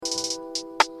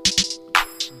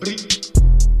Hey,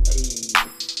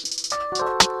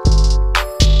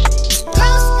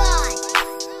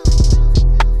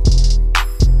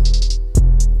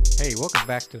 welcome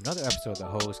back to another episode of the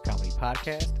Hoes Comedy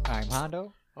Podcast. I'm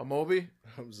Hondo. I'm Obi.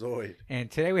 I'm Zoid.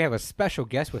 And today we have a special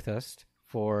guest with us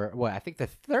for, I think the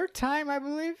third time, I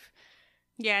believe?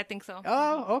 Yeah, I think so.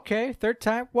 Oh, okay. Third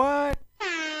time. What?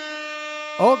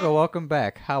 Olga, welcome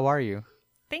back. How are you?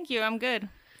 Thank you. I'm good.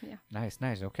 Yeah. Nice.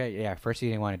 Okay. Yeah, first you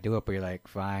didn't want to do it, but you're like,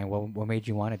 fine. What made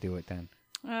you want to do it then?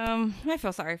 I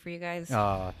feel sorry for you guys.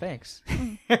 Oh, thanks.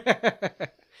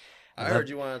 I heard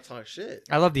you want to talk shit.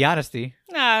 I love the honesty.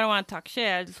 No, I don't want to talk shit.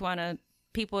 I just want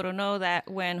people to know that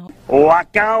when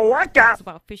it's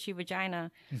about fishy vagina,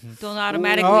 don't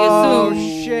automatically assume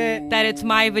shit. that it's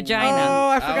my vagina. Oh,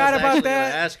 I forgot about I that.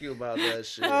 was ask you about that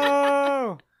shit.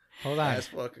 Oh. Hold on. That's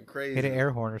fucking crazy. Hit an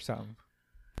air horn or something.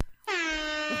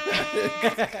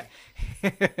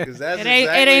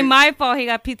 It ain't my fault he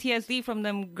got PTSD from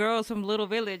them girls from Little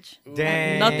Village.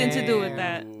 Damn. Nothing to do with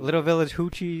that. Little Village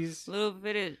hoochies. Little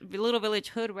Village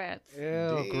hood rats. Ew,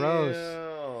 Damn. gross.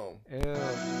 Ew. So you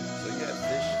got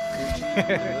fish, coochie,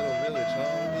 Little Village,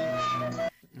 huh?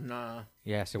 Nah.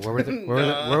 Yeah. So where were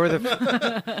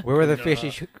the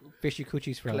fishy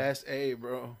coochies from? Class A,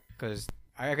 bro. Because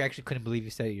I actually couldn't believe you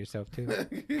said it yourself too.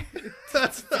 I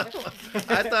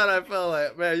thought I felt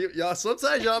like, man, y'all.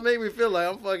 Sometimes y'all make me feel like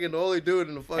I'm fucking the only dude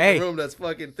in the fucking room that's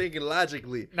fucking thinking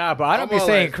logically. Nah, but I don't be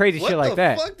saying like, crazy shit like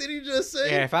that. What the fuck did he just say?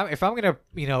 Yeah, if I'm gonna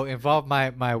involve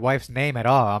my wife's name at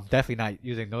all, I'm definitely not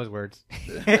using those words.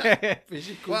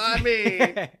 Well,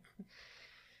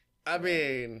 I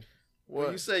mean,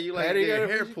 what you say you like getting your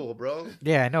hair pulled, bro?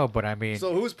 Yeah, I know, but I mean,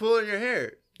 so who's pulling your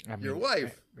hair? Your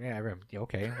wife. Okay.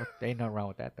 Well, there ain't nothing wrong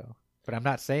with that though. But I'm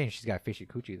not saying she's got fishy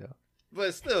coochie though.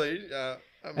 But still,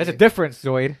 there's a difference,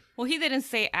 Zoid. Well, he didn't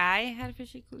say I had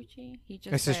fishy coochie. He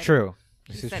just This said, is true.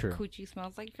 He said coochie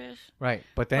smells like fish. Right,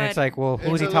 but then it's like, well,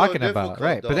 who's he talking about?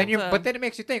 Right, though. but then it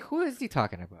makes you think, who is he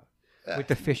talking about with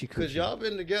the fishy coochie? Because y'all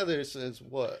been together since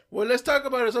what? Well, let's talk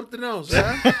about something else,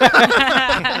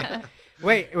 huh?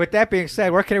 Wait, with that being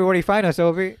said, where can everybody find us,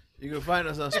 Obi? You can find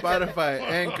us on Spotify,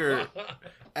 Anchor,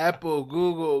 Apple,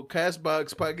 Google,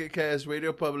 Castbox, Pocket Cast,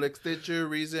 Radio Public, Stitcher,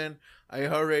 Reason,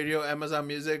 iHeartRadio, Amazon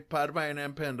Music, Podvine,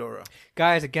 and Pandora.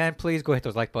 Guys, again, please go hit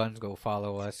those like buttons, go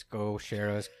follow us, go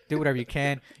share us, do whatever you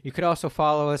can. You could also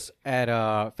follow us at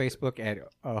Facebook at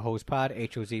HosePod,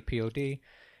 HOZPOD,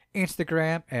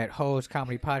 Instagram at Hose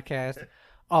Comedy Podcast,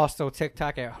 also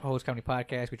TikTok at Hose Comedy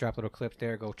Podcast. We drop little clips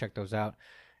there. Go check those out.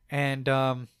 And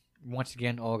once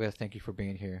again, Olga, thank you for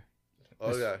being here.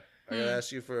 Olga, I gotta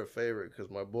ask you for a favor because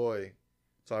my boy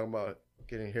talking about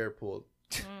getting hair pulled.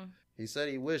 He said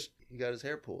he wished he got his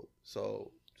hair pulled. So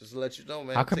just to let you know,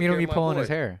 man. How come you don't be pulling his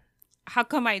hair? How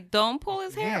come I don't pull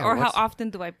his hair, Yeah, or how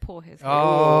often do I pull his hair?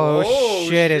 Oh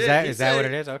shit! Is that what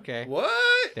it is? Okay. What?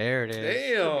 There it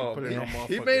is. Damn.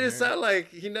 He made it sound like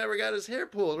he never got his hair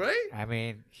pulled, right? I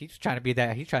mean, he's trying to be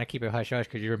that. He's trying to keep it hush hush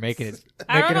because you were making it.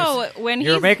 I don't know when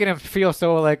you were making him feel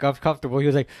so like uncomfortable. He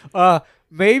was like,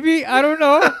 maybe I don't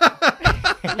know.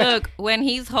 Look, when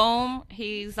he's home,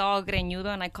 he's all greñudo,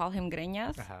 and I call him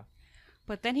greñas. Uh-huh.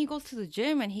 But then he goes to the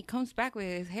gym and he comes back with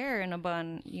his hair in a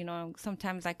bun. You know,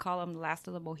 sometimes I call him the last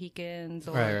of the Mohicans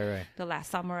or right. the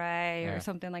last samurai or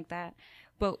something like that.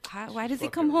 But why does he Fucking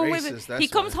come home racist, with it? that's He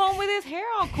comes why. home with his hair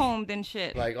all combed and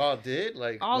shit. Like all did?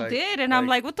 And I'm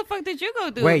like, what the fuck did you go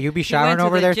do? Wait, you be He went showering to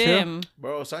over the there gym. too?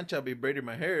 Bro, Sancha be braiding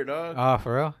my hair, dog. Oh,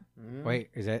 for real? Wait,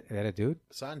 is that a dude?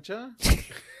 Sancha?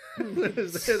 Wait,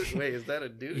 is that a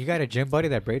dude? You got a gym buddy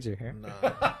that braids your hair?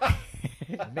 Nah.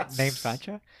 Named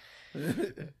Sancha?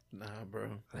 Nah, bro.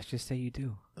 Let's just say you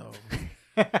do. No.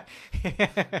 I'm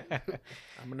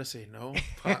going to say no.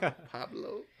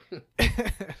 Pablo?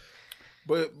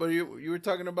 But you were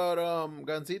talking about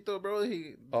Gansito, bro.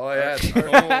 Oh, yeah.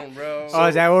 Home, bro. Oh,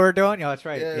 is that what we're doing? Yeah, that's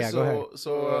right. Yeah, go ahead.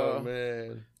 So,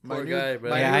 man. my Poor new- guy, man.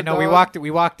 my Yeah, new I know. We dog-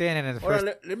 walked in and then the Hold first.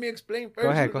 on, let me explain first. Go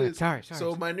ahead. please. Sorry.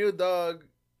 So my new dog,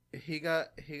 he got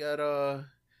what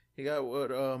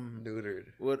Neutered.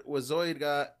 what Zoid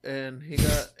got, and he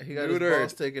got his Neutered.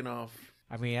 balls taken off.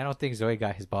 I mean, I don't think Zoe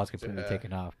got his balls completely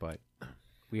taken off, but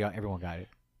everyone got it.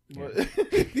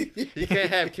 He can't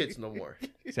have kids no more.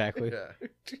 Exactly. Yeah.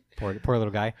 Poor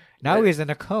little guy. Now he's in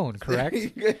a cone, correct?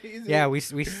 He's- Yeah, we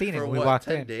seen it For when we what, walked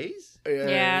 10 in. days?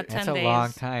 Yeah, 10 That's a days.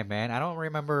 long time, man. I don't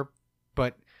remember,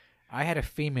 but I had a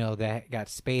female that got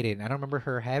spaded, and I don't remember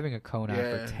her having a cone on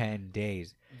Yeah. for 10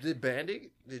 days. Did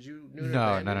Bandy? Did you neuter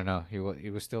No. Bandy? He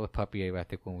was still a puppy. I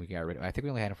think when we got rid of. I think we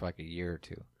only had him for like a year or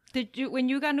two. When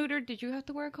you got neutered, did you have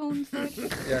to wear cones?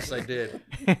 Yes, I did.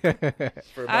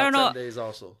 For I don't about know. 10 days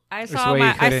also. I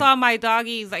why you saw my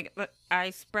doggies, like,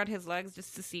 I spread his legs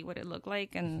just to see what it looked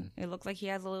like, and it looked like he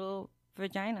has a little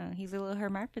vagina. He's a little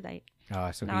hermaphrodite. Oh,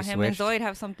 so Now he him switched. and Zoid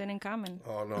have something in common.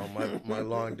 Oh no, my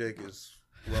long dick is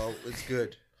it's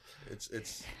good.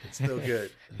 It's still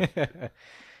good.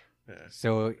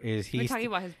 So is We're he? talking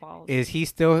about his balls. Is he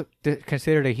still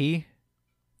considered a he?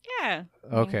 Yeah.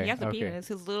 Okay, He has a okay. penis.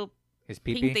 His little His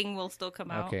pink pee-pee? thing will still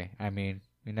come out. Okay, I mean,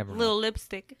 you never know. Little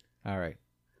lipstick. All right.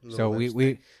 Little So lipstick.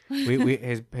 we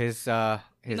his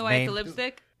You know why it's name, a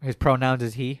lipstick? his pronouns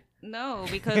is he. No,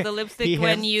 because the lipstick He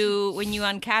when has- you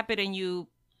uncap it and you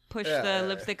push Yeah, the yeah, yeah.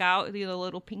 lipstick out, the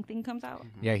little pink thing comes out.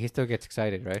 Yeah, he still gets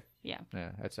excited, right? Yeah.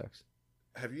 Yeah, that sucks.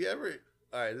 Have you ever?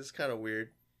 All right, this is kind of weird.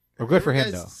 Well, Have good you for ever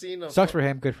him guys though. Seen a Sucks for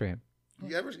him. Good for him.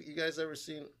 You guys ever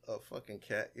seen a fucking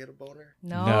cat get a boner?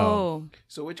 No.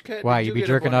 So which cat? Why did you be get a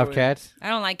jerking boner off with? cats? I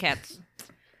don't like cats.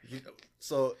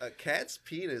 So a cat's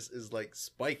penis is like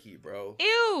spiky, bro.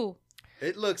 Ew.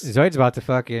 It looks Zoid's about to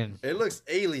fucking.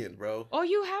 alien, bro. Oh,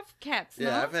 you have cats, Yeah,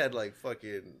 no? I've had like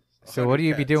fucking. So what do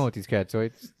you be 100 doing cats. with these cats,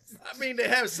 Zoid? I mean, they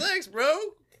have sex, bro.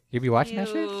 You be watching that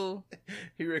shit? Ew.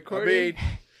 He I recorded. mean,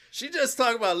 she just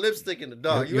talking about lipstick in the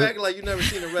dog. You You- acting like you never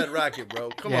seen a Red Rocket, bro.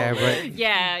 Come Yeah, on, but- man.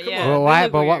 Yeah, Come yeah. on. Well, why?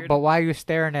 really But weird. why are you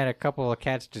staring at a couple of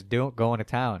cats just going to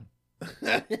town?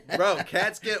 Bro,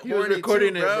 cats get He was horny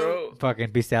recording too, it, bro.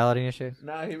 Fucking bestiality and shit.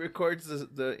 Nah, he records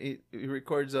he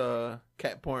records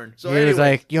cat porn. So he anyways, was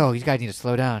like, "Yo, these guys need to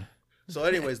slow down."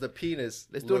 the penis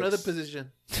Let's do another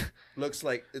position. looks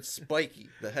like it's spiky.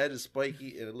 The head is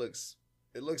spiky, and it looks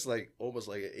like almost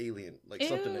like an alien, like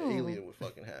something an Ew. alien would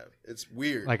fucking have. It's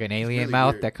weird. Like an alien really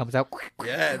mouth weird. that comes out.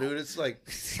 Yeah, dude, it's like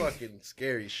fucking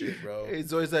scary shit, bro.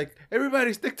 It's always like,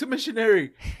 everybody stick to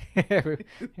missionary.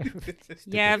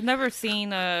 Yeah, I've never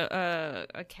seen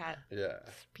a cat. Yeah,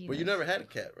 penis. but you never had a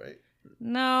cat, right?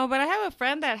 No, but I have a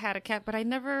friend that had a cat, but I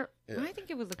never. Yeah. I think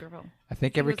it was a girl. I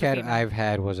think It every was a cat female. I've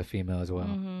had was a female as well.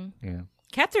 Hmm. Yeah,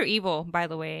 Cats are evil, by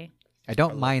the way. I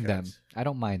don't I love mind them. cats. I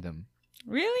don't mind them.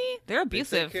 Really? They're They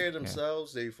abusive. take care of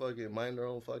themselves. They fucking mind their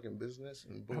own fucking business.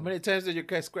 And boom. How many times did your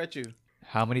cat scratch you?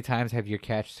 How many times have your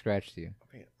cat scratched you?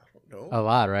 I mean, I don't know. A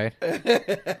lot, right?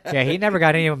 Yeah, he never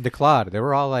got any of them declawed. They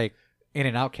were all like in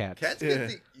and out cats. Cats Yeah.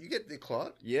 you get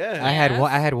declawed? Yeah. I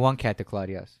had one cat declawed.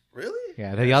 Yes. Really?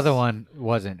 Yeah, the other one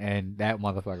wasn't, and that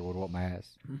motherfucker would whoop my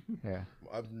ass. Yeah,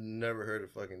 I've never heard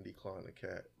of fucking declawing a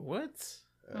cat. What?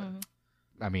 Mhm.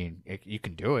 I mean, you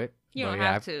can do it. You but don't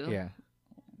yeah, have to. Yeah,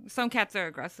 Some cats are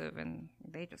aggressive and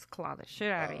they just claw the shit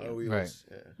out of you. we Right. was-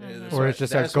 yeah. Yeah, that's or why- it's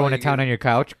just that's like going why to you town get- on your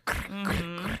couch.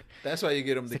 Mhm. That's why you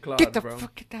get them Get declawed, the bro.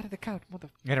 fuck out of the couch, mother.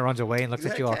 And it runs away and looks You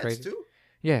at had you all cats crazy. too?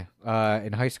 Yeah,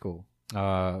 in high school,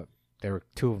 there were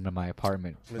two of them in my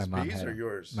apartment. Miss my mom B's had or 'em.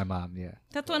 yours? My mom, yeah.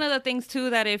 That's one of the things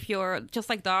too, that if you're just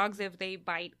like dogs, if they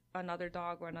bite another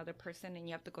dog or another person and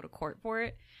you have to go to court for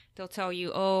it, they'll tell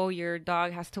you, oh, your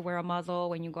dog has to wear a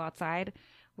muzzle when you go outside.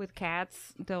 With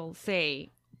cats, they'll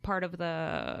say part of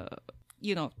the,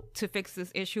 to fix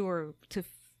this issue or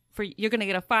you're gonna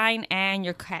get a fine and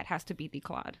your cat has to be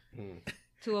declawed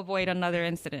to avoid another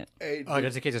incident. Hey, Oh,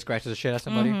 just in case it scratches the shit out of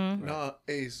somebody. Mhm. no,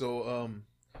 hey,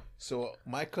 so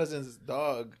my cousin's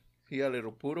dog, he had a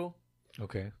little poodle,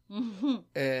 Okay.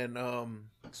 and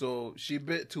so she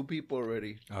bit 2 people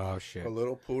already. Oh A shit.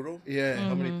 little poodle? Yeah,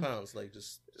 How many Mhm. pounds? Like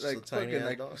just like a tiny fucking ass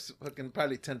like dog? fucking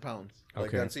probably 10 pounds.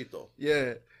 Like Okay. Gansito.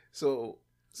 Yeah, so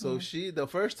she the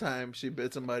first time she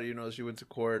bit somebody, she went to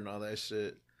court and all that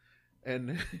shit,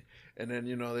 and and then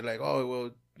they're like, oh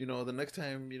well, the next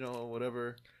time,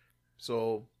 whatever.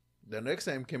 So the next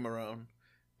time came around,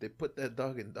 they put that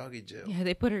dog in doggy jail. Yeah,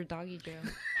 they put her doggy jail.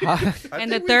 How, I And think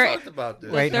the we third- talked about this.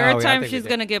 The Wait, no, third I time think we she's did.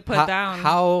 gonna get put down.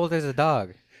 How old is the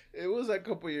dog? It was like a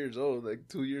couple years old, like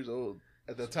 2 years old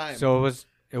at the time. So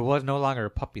it was no longer a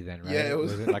puppy then, right? Yeah, it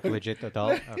was like a legit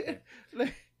adult. Okay.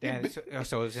 like, Damn,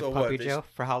 so is it So what, puppy they- jail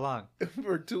for how long?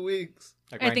 for 2 weeks.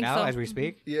 Like I right think now, so. as we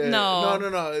speak. Yeah. No.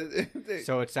 No.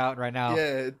 So it's out right now,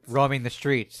 yeah, roaming the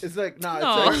streets, it's like No. it's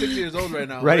like 6 years old right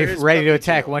now. ready Where is ready to puppy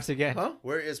attack jail? once again. Huh?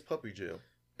 Where is puppy jail?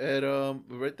 At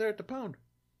right there at the pound.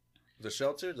 The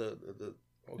shelter? The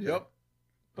okay. Yep.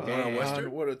 The one on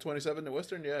Western? What, 27 in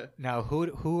Western? Yeah. Now,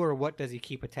 who or what does he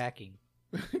keep attacking?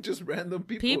 Just random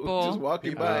people, People. just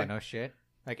walking Oh, by. no shit.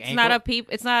 Like It's not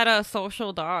it's not a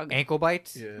social dog. ankle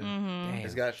bites. Yeah. Mm-hmm.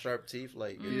 It's got sharp teeth,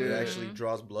 like it Yeah. actually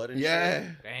draws blood and Yeah.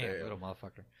 shit. Damn, Yeah. little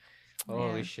motherfucker.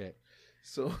 Holy Yeah. shit.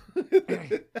 So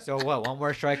So what? One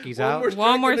more strike, he's One out. more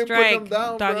One more and they put him strike.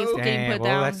 down, Doggy's bro. getting Damn, put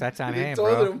well, down. that's on They him, told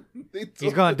bro. him. They told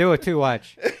He's gonna do it too.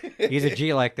 Watch. He's a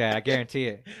G like that. I guarantee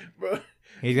it. bro.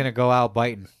 He's gonna go out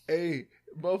biting. Hey,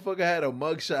 Motherfucker had a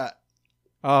mugshot.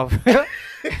 Oh,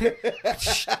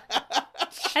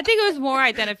 I think it was more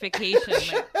identification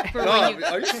like, for when you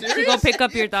are you to go serious? pick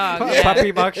up your dog.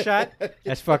 puppy mugshot.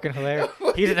 That's fucking hilarious.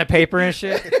 He's in the paper and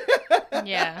shit.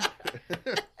 Yeah.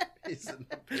 He's in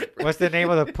the paper. What's the name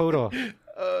of the poodle?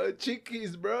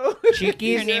 Cheekies, bro. Her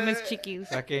Cheekies. name is Chiquis.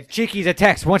 Fucking Cheekies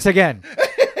attacks once again.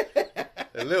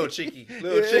 A little cheeky.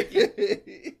 Little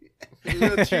cheeky.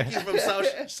 Little cheeky from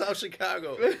South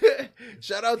Chicago.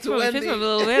 Shout out to From Wendy. just a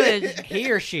little village.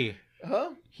 He or she?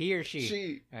 Huh? He or she?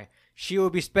 She. She will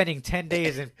be spending 10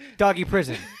 days in doggy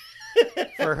prison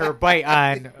for her bite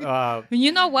on.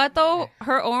 You know what though?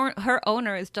 Her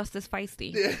owner is just as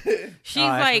feisty. She's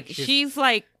that's like what she's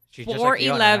like She's just like the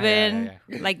owner. 4'11",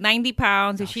 Yeah. like 90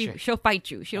 pounds, and Oh, shit. she'll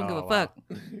fight you. She don't give a Oh, fuck.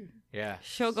 wow. Yeah.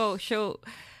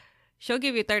 She'll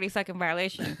give you a 30-second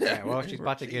violation. Yeah. Well, she's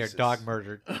about to get her dog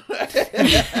murdered. So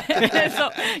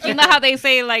you know how they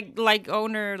say like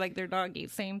owner like their doggy,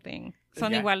 same thing.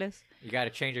 Son Yeah. iguales. You got to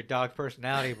change your dog's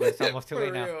personality, but it's almost too For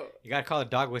late now. real. You got to call a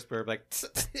dog whisperer, like,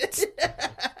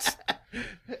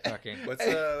 fucking. What's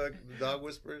the dog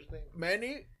whisperer's name?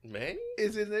 Manny? Manny?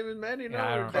 Is his name is Manny? No,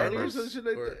 Yeah, I don't Danny remember. or some shit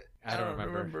like Or- that. I don't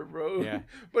remember. bro. Yeah.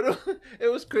 But it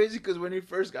was crazy because when he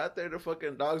first got there, the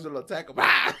fucking dogs will attack him.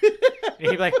 And he'd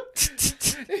be like,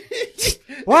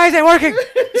 why is it working?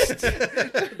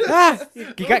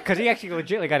 Because he actually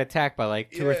legitimately got attacked by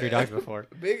like 2 or 3 dogs before.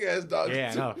 Big ass dogs.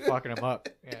 Yeah, too. no, fucking him up.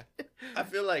 Yeah. I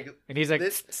feel like And he's like,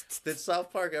 did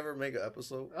South Park ever make an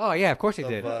episode oh yeah, of course he of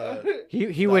did. He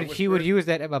Dog would Whisperer? use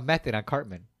that method on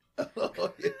Cartman.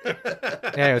 Oh, yeah.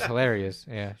 Yeah, it was hilarious.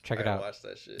 Yeah, check it I out. watch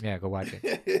that shit. Yeah, go watch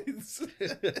it.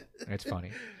 It's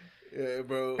funny. Yeah,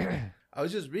 bro. I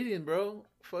was just reading, bro.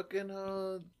 Fucking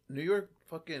New York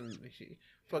fucking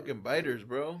biters,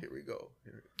 bro. Here we go.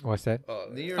 What's that?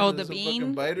 New York Oh, is the some bean?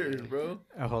 fucking biters, bro.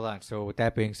 Hold on. So with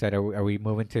that being said, are we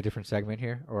moving to a different segment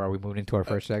here, or are we moving into our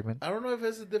first segment? I don't know if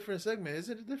it's a different segment. Is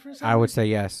it a different segment? I would say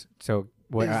yes. So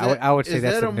what Is I would say is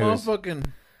that's that the a news. motherfucking...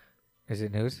 Is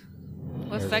it news?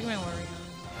 What segment were we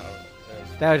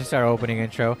on? That was just our opening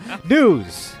intro.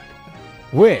 News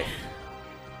with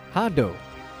Hondo,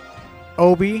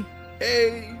 Obi,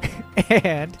 Hey!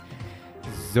 and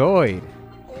Zoid.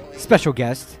 Special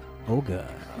guest, Olga.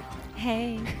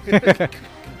 Hey.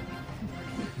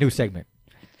 New segment.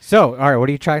 So, all right, what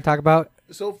are you trying to talk about?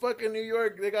 So fucking New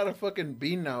York, they got a fucking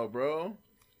bean now, bro.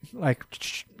 Like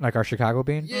our Chicago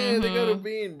bean? Yeah, they got a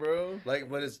bean, bro. Like,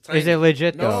 but it's tiny. Is it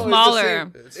legit No, though?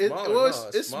 Smaller. It's It's smaller. well, No,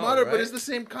 it's smaller, but right? it's the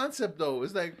same concept though.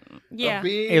 It's like Yeah. a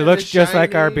bean. It and looks it's just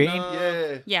like our shiny. bean?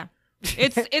 Yeah. Yeah.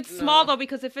 It's small though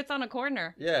because it fits on a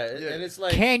corner. Yeah, and it's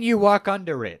like Can you walk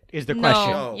under it? Is the question.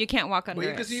 No, No. you can't walk under But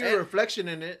you can it. see your reflection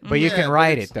in it. But you Yeah, can but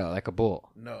ride it's- it though, like a bull.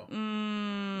 No.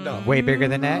 no. Way bigger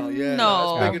than that? Oh, yeah,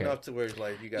 No. It's big Okay. enough to where it's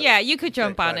like you got. Yeah, you could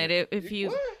jump on climb it if you.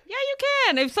 What? Yeah, you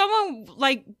can. If someone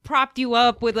like propped you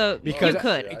up with a, Because you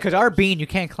could. because our bean, you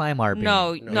can't climb our bean.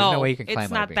 No, There's no way you can climb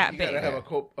it's our not bean. that You big. gotta have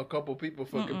a couple people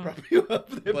fucking prop you up.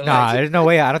 There. But Nah, like- there's no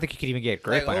way. I don't think you could even get a Like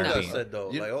grip on our Olga bean. said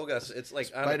though, You- like Olga, it's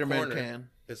like on a Spider-Man corner. can.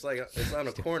 It's like it's on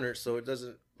a corner, so it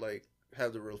doesn't like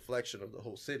have the reflection of the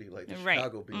whole city like the Right.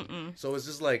 Chicago being. Mm-mm. So it's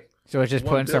just like So it's just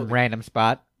one put in some building. random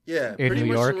spot. yeah, In pretty New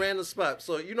much York? a random spot.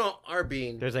 So you know our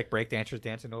bean, There's like break dancers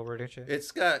dancing over it and shit.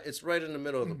 it's right in the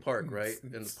middle of the park, right?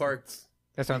 And the park,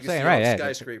 That's what I'm you can saying, see right? all the Yeah,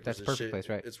 skyscrapers that's and perfect shit. place,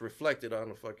 right? It's reflected on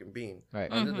the fucking bean.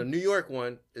 Right. And the New York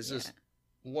one is Yeah. just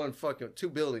one fucking 2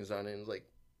 buildings on it. And it's like,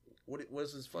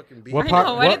 what's this fucking bean? What I part-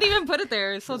 know. Why what- did they even put it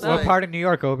there? It's so What dumb. What part of New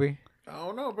York, Obi? I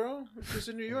don't know, bro. It's just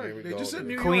in New Here York. we They go, just said dude.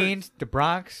 New York. Queens, the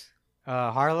Bronx,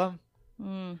 Harlem,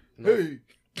 Mm, No. Hey.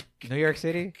 New York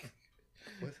City,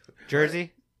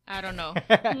 Jersey, I don't know.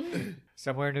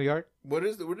 somewhere in New York. What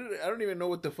is I don't even know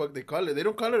what the fuck they call it. They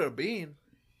don't call it a bean.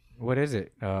 What is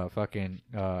it? Fucking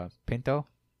Pinto.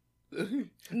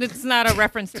 It's not a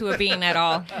reference to a bean at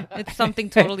all. It's something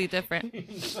totally different.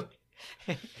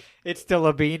 It's still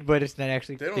a bean, but it's not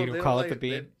actually. They They don't, don't call it the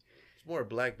bean. It's more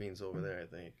black beans over there, I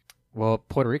think. Well,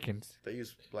 Puerto Ricans. They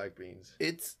use black beans.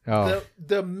 It's Oh.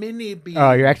 the mini bean.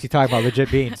 Oh, you're actually talking about legit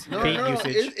beans. no, bean no,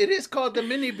 usage. it is called the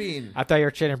mini bean. I thought you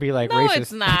were trying to be like No, racist.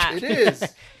 it's not. It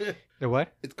is. The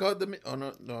what? It's called the oh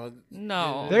no.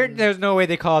 No. There's no way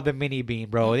they call it the mini bean,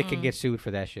 bro. They can get sued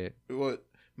for that shit. What?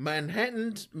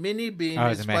 Manhattan's mini bean Oh,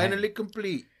 it's is in Manhattan. finally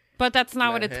complete. But that's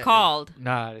not what it's Manhattan. called.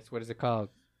 Nah, that's what is it called?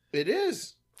 It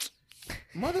is.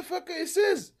 Motherfucker, it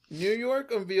says New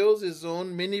York unveils its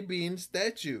own mini bean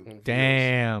statue.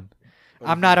 Damn.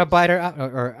 I'm not a biter,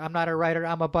 or I'm not a writer.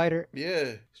 I'm a biter.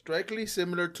 Yeah, strikingly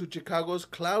similar to Chicago's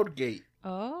Cloud Gate.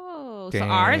 Oh, so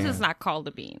ours is Damn. not called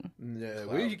a bean. Yeah,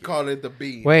 we call it the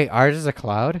bean. Wait, ours is a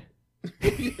cloud.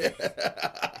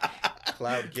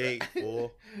 Cloud gate,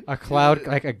 fool. A cloud,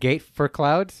 like a gate for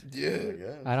clouds? Yeah.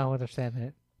 Yeah. I don't understand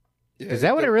that. Yeah, Is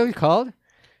that what it really called?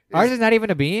 Ours is not even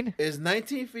a bean? It's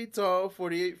 19 feet tall,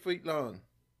 48 feet long.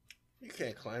 You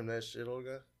can't climb that shit,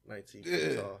 Olga. 19 Yeah.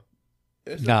 feet tall.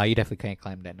 It's No, you definitely can't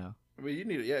climb that now. I mean, you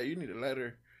need a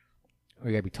ladder. Or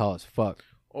you gotta be tall as fuck.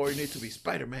 Or you need to be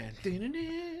Spider-Man.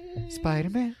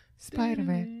 Spider-Man,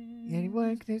 Spider-Man.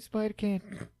 Anyone can Spider can.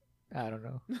 I don't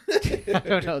know. I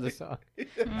don't know the song. Wait.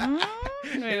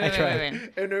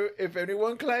 And if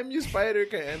anyone climb, you Spider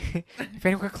can. If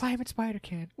anyone can climb it, Spider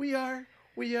can. We are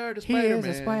the He Spider-Man.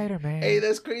 is a Spider-Man. Hey,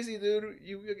 that's crazy, dude.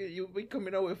 You be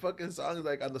coming up with fucking songs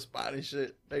like on the spot and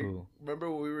shit. Like, Ooh.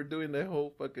 remember when we were doing that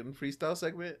whole fucking freestyle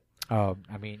segment? Oh,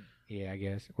 I mean, yeah, I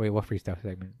guess. Wait, what freestyle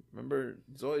segment? Remember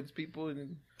Zoid's people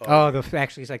and Oh,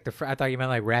 actually, it's like I thought you meant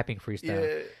like rapping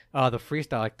freestyle. yeah, Oh, the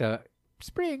freestyle, like the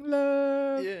Spring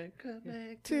Love yeah. Come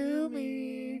back to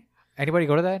me. Anybody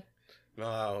go to that?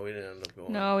 No, we didn't end up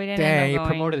going. No, we didn't. Dang, end you up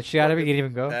going. promoted the shit out of it. You didn't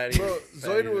even go. Patty, Bro, Patty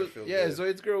Zoid didn't was feel good.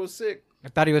 good. Zoid's girl was sick. I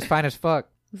thought he was fine as fuck.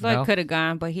 Zoid No? could have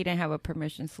gone, but he didn't have a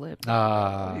permission slip. He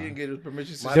didn't get his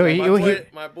permission. My, So my, he-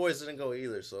 my boys didn't go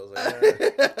either, so I was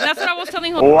like, That's what I was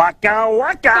telling him.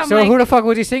 So like, who the fuck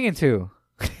was he singing to?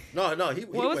 no. He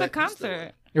what was went, the he still concert?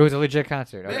 went. It was a legit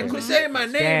concert. Man, Okay. quit saying my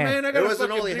name, Damn. man. I It gotta wasn't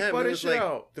fucking only bleep him. all It this was shit like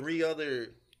out. 3 other.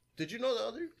 Did you know the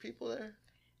other people there?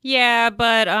 Yeah,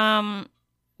 but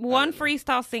one know.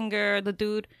 freestyle singer, the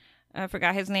dude, I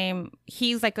forgot his name.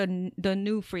 He's like the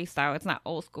new freestyle. It's not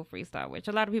old school freestyle, which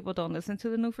a lot of people don't listen to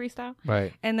the new freestyle.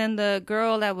 Right. And then the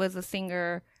girl that was a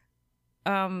singer,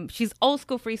 she's old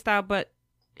school freestyle, but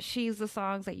she's the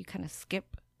songs that you kind of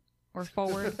skip or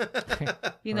forward.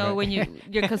 You know, Right. when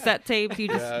your cassette tapes, you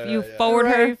just Yeah, you yeah. forward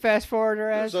her. Fast forward her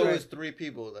ass. So it was 3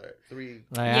 people there. 3.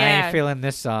 Like, I Yeah. ain't feeling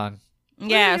this song.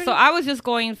 Yeah, so I was just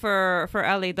going for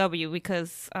LAW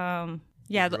because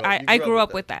yeah, You grew up- I you grew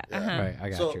up with that. Yeah. Uh-huh. Right, I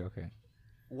got So- you. Okay.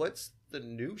 What's the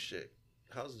new shit?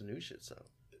 How's the new shit sound?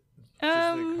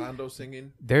 Just like Hondo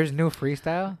singing. There's new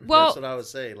freestyle. Well, That's what I was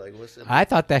saying. Like, what's it? I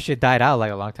thought that shit died out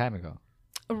like a long time ago.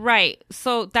 right.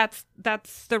 So that's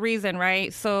the reason,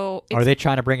 right? So Are they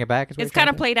trying to bring it back? is what it's you're kind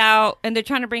of trying played out, and they're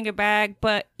trying to bring it back,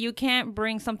 but you can't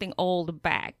bring something old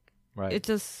back. to- Right. It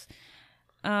just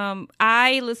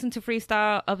I listen to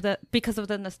freestyle because of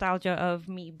the nostalgia of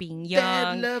me being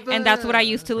young, and that's what I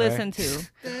used to listen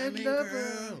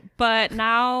to. But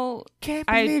now, Can't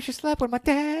I- believe she slept with my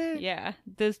dad. yeah,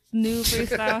 this new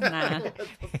freestyle, nah, What the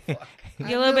fuck?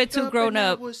 you're a little bit too grown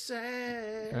up.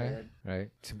 Right. Right.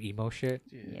 Some emo shit.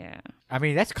 Yeah, I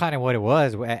mean, that's kind of what it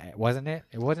was, wasn't it?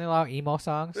 It wasn't a lot of emo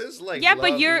songs. This is like yeah, love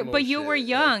but you emo were shit.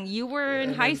 young. You were in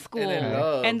And high then- school, and then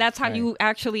love. and that's how Right. you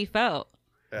actually felt.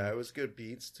 Yeah, it was good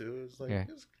beats too. It was like, Yeah. it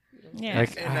was, Yeah,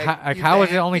 Like, And, like, how, you how is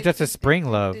it back only it- just a spring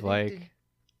love? Like,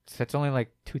 that's only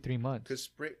like 2-3 months.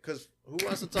 because who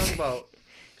wants to talk about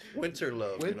winter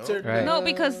love? Winter You know? Right. no, love.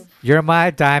 because You're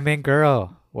my diamond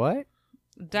girl. What?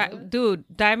 dude,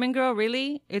 Diamond Girl,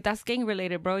 really? That's gang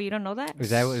related, bro. You don't know that?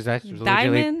 Is that legit?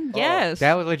 Diamond? Oh, yes.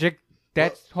 That was legit.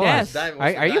 That's hold on. Yes. Diamond-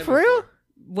 what's the Are you diamond for real?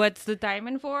 What's the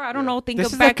diamond for? I don't Yeah. know. Think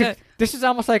This is back. like this is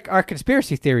almost like our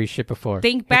conspiracy theory shit before.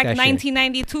 Think With back that shit.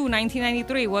 1992,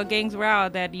 1993. What gangs were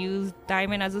out that used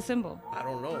diamond as a symbol? I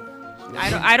don't know.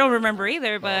 I don't remember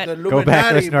either, but The Go back and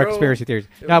Illuminati, listen to our bro. conspiracy theories.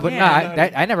 No, but Yeah. no,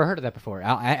 I never heard of that before.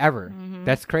 Ever. Mm-hmm.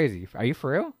 That's crazy. Are you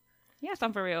for real? yes,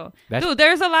 I'm for real. That's- Dude,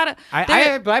 there's a lot of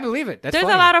I believe it. That's there's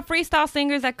funny. a lot of freestyle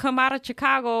singers that come out of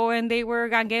Chicago and they were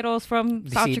gangueros from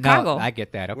South See, Chicago. No, I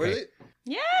get that. Were Okay. they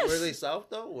yes. were they south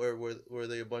though? Were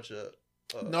they a bunch of?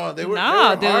 No, they were,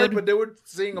 Nah, they were hard, dude. but they were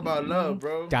singing about love,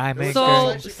 bro. Diamond So girl.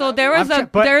 Chicago? so there was I'm a tr-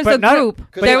 but- there's but a not- group.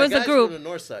 Because There my was a guy's group. from the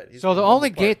north side. He's So the from only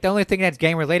Humboldt Park. the only thing that's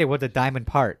gang related was the diamond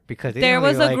part because they There didn't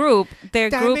was really a like, group. Their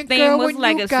group Diamond name girl was when you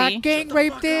Legacy. got gang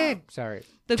raped in. Sorry.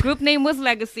 The group name was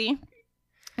Legacy,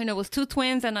 and it was 2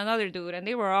 twins and another dude, and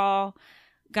they were all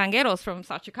gangueros from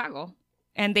South Chicago.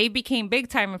 And they became big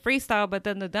time in freestyle, but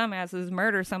then the dumbasses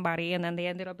murdered somebody, and then they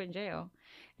ended up in jail.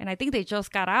 And I think they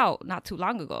just got out not too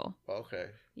long ago. Okay.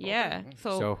 Yeah.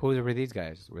 So who were these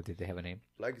guys? Or did they have a name?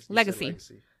 Legacy. you said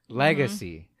Legacy.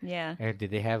 Legacy. Yeah. And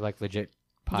did they have like legit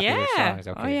popular Yeah. songs?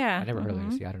 Oh, Okay. yeah. I never heard Mhm.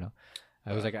 Legacy. I don't know.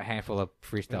 It was like a handful of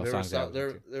freestyle And they were songs. that I south,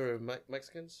 listened to. they were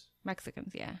Mexicans.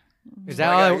 Mexicans. Yeah. Is My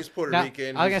that guy, all? he's Puerto now,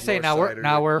 Rican, I was gonna he's say North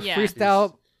now Sider. we're Yeah.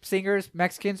 freestyle singers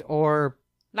Mexicans or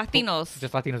Latinos.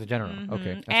 just Latinos in general. Mhm.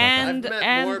 Okay, that's And- I've met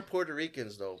and- more Puerto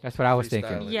Ricans though. That's what I was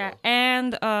thinking. freestyling, Yeah. though.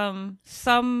 And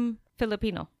some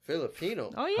Filipino.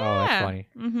 Filipino. Oh yeah. Oh, that's funny.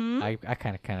 Mm-hmm. I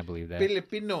kind of believe that.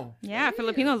 Filipino. Yeah,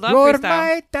 Filipinos love You're freestyle.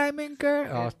 my diamond girl.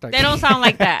 Oh, start- They don't sound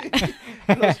like that.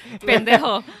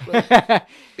 Pendejo. Go ahead,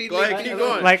 keep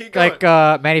going. like keep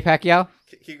going. Manny Pacquiao.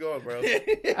 Keep going, bro.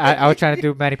 I was trying to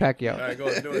do Manny Pacquiao. All right, go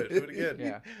ahead, do it. Do it again.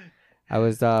 Yeah. I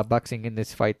was boxing in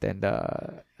this fight, and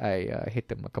I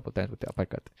hit him a couple times with the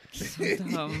uppercut.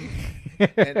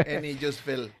 and he just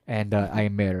fell. And I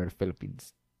mirrored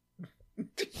Philippines.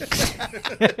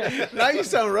 Now you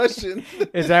sound Russian.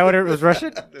 Is that what it was,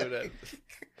 Russian? Do that.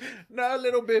 No, a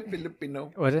little bit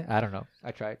Filipino. Was it? I don't know.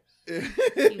 I tried.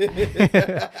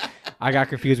 I got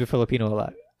confused with Filipino a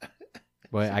lot.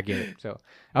 But I get it. So,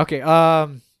 okay.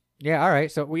 Yeah, all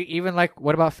right. So we even like,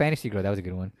 what about Fantasy Girl? That was a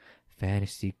good one.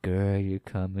 Fantasy girl, you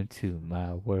come into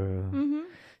my world. Mm-hmm.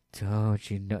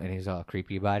 Don't you know? And he's all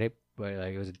creepy about it, but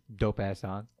like it was a dope ass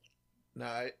song. No,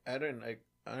 I didn't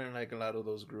like a lot of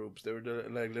those groups. They were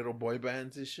like little boy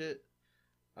bands and shit.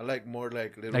 I like more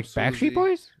like little Like Susie. Backstreet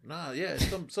Boys? Nah, yeah,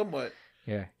 somewhat.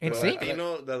 Yeah. The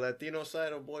NSYNC? Latino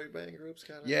side of boy band groups,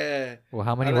 kind of. Yeah, Well,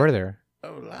 how many I like- were there?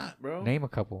 a lot, bro. Name a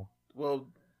couple. Well,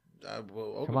 I could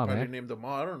Come on, probably man. name them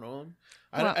all. I don't know.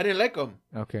 Well- I didn't like them.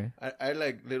 Okay. I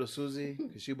like little Susie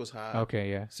because she was hot. Okay,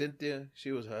 yeah. Cynthia,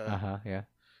 she was hot. Uh-huh, yeah.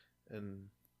 And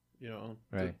you know,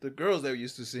 Right. the girls that we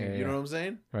used to sing. Yeah, You yeah. know what I'm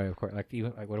saying, Right, of course. Like,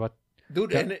 even, like, what about...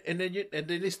 dude? Yeah. And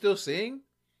then they still sing,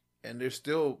 and they're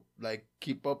still like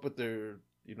keep up with their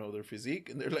their physique,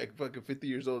 and they're like fucking 50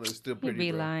 years old. They're still He'd pretty.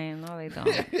 be bro. lying. No, they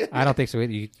don't. I don't think so.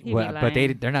 be But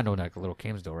lying. they're not known like Little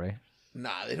Kims, though, right? Nah,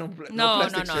 they don't. No,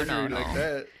 Plastic no, surgery no. like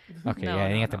that. Okay, No, yeah,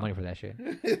 they no, ain't got the no. money for that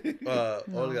shit. No.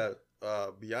 Olga,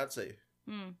 Beyonce.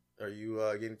 Mm. Are you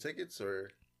getting tickets or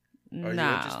are you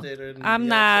No. interested in? I'm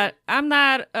Beyonce?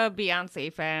 not a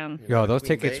Beyonce fan. You Yo, like those Queen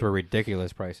tickets Bey? were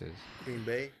ridiculous prices. Queen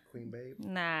Bey.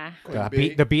 Nah.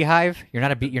 The Beehive? You're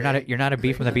not a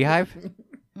bee from the Beehive?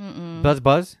 Mm-mm.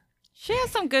 Buzz? She has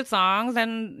some good songs,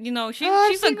 and you know she's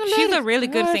Oh, she's a really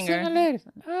good singer.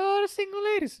 Oh, the single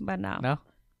ladies. But no, No?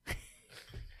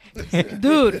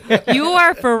 dude, you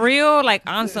are for real, like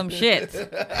on some shit.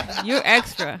 You're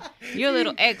extra. You're a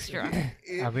little extra.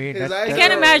 I mean, His that's- eyes I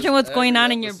can't are- imagine what's going on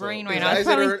every in your episode. brain His right now. It's eyes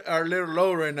probably are a little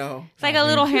low right now. it's like a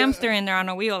little hamster in there on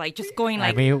a wheel, like just going I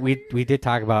like mean, we did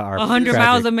talk about our 100 tragic-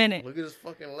 miles a minute. Look at his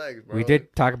fucking legs, bro. We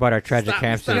did talk about our tragic Stop,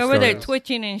 hamster stop. You're over there stories.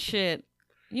 twitching and shit.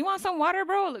 You want some water,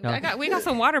 bro? Look, No. we got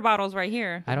some water bottles right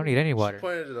here. I don't need any She water.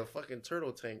 pointed to the fucking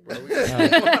turtle tank, bro. We got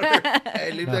water.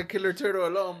 Hey, leave that killer turtle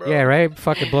alone, bro. Yeah, right?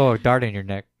 Fucking blow a dart in your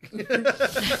neck.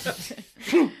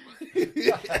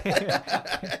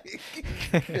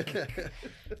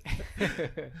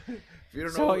 If you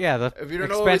don't So, know, yeah, the if you don't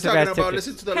know what we're expensive talking ass about, tickets.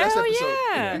 listen to the last Hell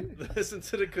episode. yeah. Listen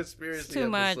to the conspiracy Too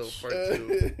much. episode part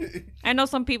 2. I know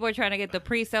some people are trying to get the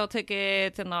pre-sale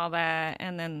tickets and all that,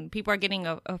 and then people are getting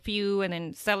a few and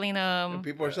then selling And them.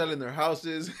 people are selling their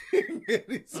houses.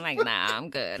 I'm like, nah, I'm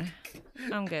good.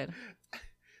 I'm good.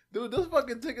 Dude, those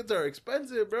fucking tickets are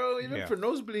expensive, bro. Even Yeah. for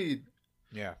nosebleed.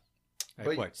 Yeah. Like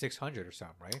But- what, 600 or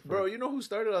something, right? Bro, you know who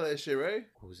started all that shit, right?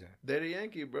 Who's that? Daddy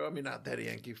Yankee, bro. I mean, not Daddy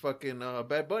Yankee. Fucking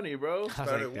Bad Bunny, bro. I was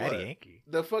Started like, Daddy what? Yankee.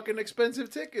 The fucking expensive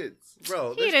tickets.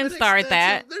 Bro, He there's didn't been start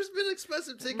expensive- that. There's been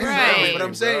expensive tickets. Right. lately, But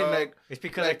I'm saying, bro. like, It's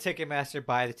because Like- Ticketmaster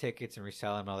buy the tickets and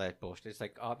resell them and all that bullshit. It's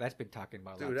like, oh, that's been talking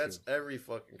about a Dude, lot, that's too. every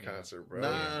fucking concert, bro.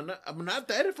 nah, I'm not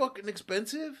that fucking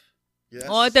expensive. Yes.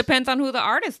 Well, it depends on who the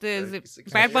artist is. It's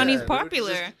If Bad Bunny's dude,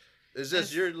 popular. It's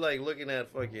just you're like looking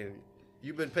at fucking.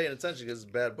 You've been paying attention because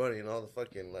it's Bad Bunny and all the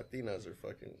fucking Latinas are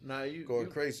fucking Nah, you going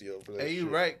crazy over that. Hey, you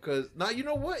shit. right? Cause now you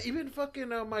know what? Even fucking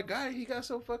my guy, he got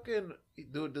so fucking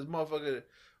dude. This motherfucker.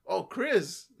 Oh,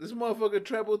 Chris, this motherfucker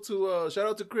traveled to. Shout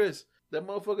out to Chris. That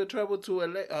motherfucker traveled to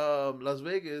Las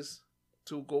Vegas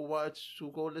to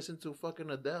go listen to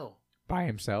fucking Adele. By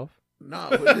himself?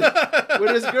 Nah, with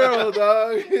his girl,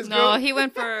 dog. His No, girl, he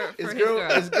went for his his girl.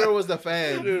 girl. His girl was the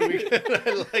fan. Dude,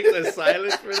 I like the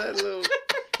silence for that little.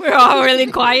 We're all really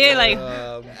quiet. Like,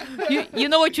 Um, you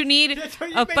know what you need?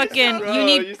 A fucking, Bro, you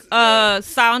need you-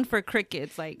 sound for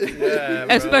crickets. Like, yeah,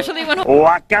 bro. especially when we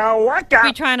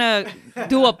trying to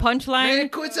do a Man,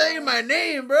 punchline. quit saying my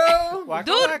name, bro.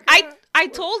 Dude, I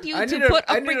told you to put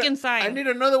a freaking sign. I need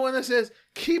another one that says,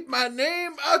 "Keep my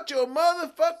name out your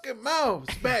motherfucking mouth."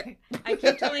 Back. I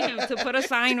keep telling him to put a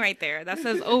sign right there that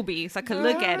says Obi so I can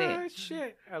look at Ah, it.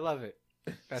 shit. I love it.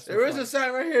 That's so There is fun. a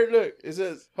sign right here. Look, it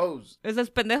says "hose." Is this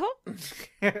pendejo?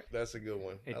 That's a good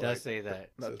one. It I does like say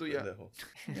that. La Says tuya. pendejo.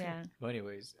 Yeah. But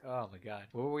anyways, oh my god.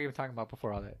 What were we even talking about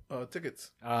before all that?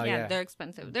 Tickets. Oh, yeah, yeah. they're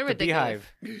expensive. They're The ridiculous.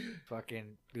 Beehive.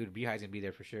 Fucking, dude, Beehive's gonna be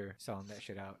there for sure. Selling that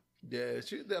shit out. Yeah,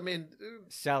 I mean,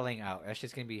 Selling out. That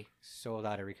shit's gonna be sold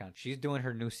out every count. She's doing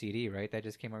her new CD, right? That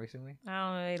just came out recently.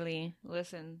 I don't really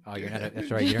listen. Oh, you're not. That's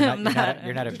right. You're not.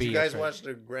 You're not a Did bee. you guys that's right. watch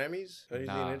the Grammys? Anything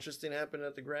Nah. interesting happen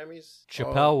at the Grammys?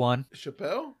 Chappelle won.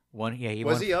 Chappelle. One, yeah, he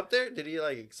Was won. he up there? Did he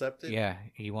like accept it? Yeah,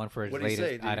 he won for his What'd he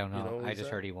latest. say? I don't You know. know what I he just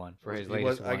said? heard he won for his He latest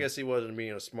was, one. I guess he wasn't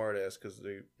being a smartass because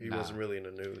he Nah. wasn't really in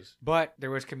the news. But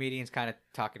there was comedians kind of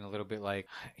talking a little bit like,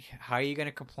 how are you going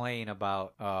to complain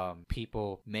about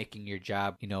people making your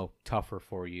job, tougher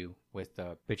for you with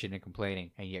bitching and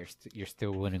complaining, and you're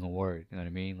still winning awards? You know what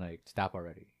I mean? Like, stop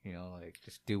already. Like,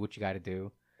 just do what you got to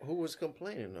do. Who was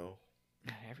complaining though?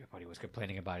 Everybody was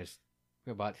complaining about his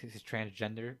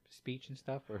transgender speech and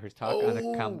stuff, or his talk on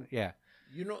the yeah.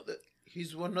 You know that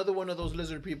he's another one of those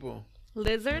lizard people.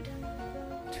 Lizard?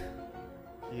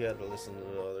 You had to listen to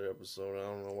the other episode. I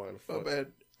don't know why the Oh, fuck. bad.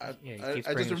 Yeah, he I keeps just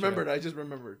bringing shit remembered. up. I just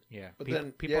remembered. Yeah, But people,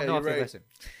 then people yeah, know if you're they right. listen.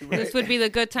 This would be the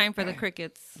good time for the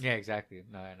crickets. Yeah, exactly.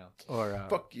 No, I know. Or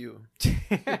Fuck you.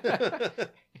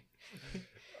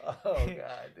 Oh god,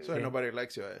 dude. Sorry, nobody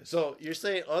likes your ass. So you're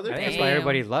saying other I think that's people? why Damn.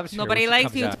 everybody loves her. Nobody when she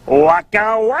likes comes you. out.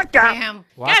 Waka waka. Damn.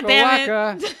 Waka God damn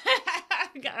waka.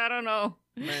 it. I don't know.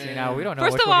 See, now we don't know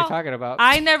First which of one all, you're talking about.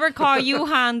 I never call you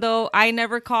Hondo. I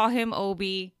never call him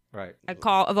Obi. Right,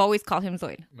 I've always called him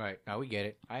Zoid. right. Now we get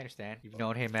it. I understand. You've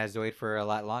known him as Zoid for a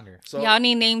lot longer. So, Y'all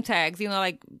need name tags,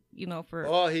 for.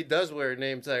 oh, he does wear a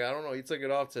name tag. I don't know. He took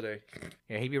it off today.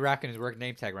 Yeah, he'd be rocking his work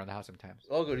name tag around the house sometimes.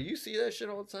 Olga, do you see that shit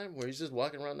all the time? Where he's just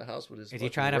walking around the house with his. Is he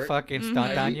fucking trying to work? fucking Mhm. stunt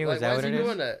Like, on he- you? like, Is that why what is it he is?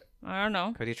 doing that? I don't know.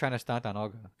 Because he's trying to stunt on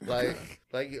Olga.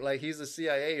 Like he's a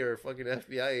CIA or a fucking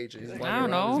FBI agent. He's walking I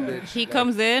don't around know. this bitch. He Like,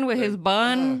 comes in with his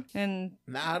bun and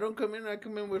Nah, I don't come in. I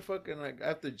come in with fucking like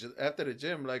after the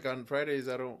gym. Like on Fridays,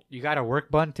 I don't. You got a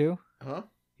work bun too? Huh?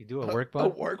 You do a work A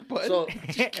bun? work bun. So,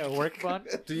 A work bun?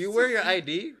 do you wear your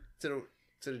ID to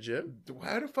the gym?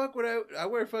 Why the fuck would I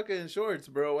wear fucking shorts,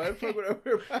 bro? Why the fuck would I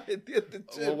wear my ID at the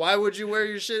Well, gym? why would you wear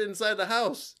your shit inside the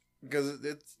house? Because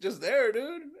it's just there,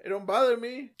 dude. It don't bother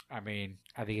me. I mean,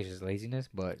 I think it's just laziness,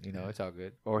 but it's all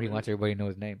good. Or he wants everybody to know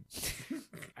his name.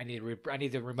 I need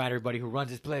to remind everybody who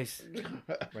runs this place.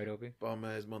 Right, Opie? Bum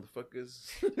ass motherfuckers.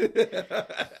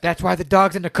 That's why the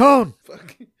dog's in the cone.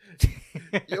 Fuck.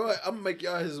 You know what? I'm gonna make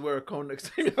y'all just wear a cone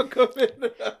next time y'all come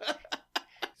in.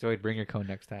 So he'd bring your cone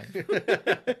next time.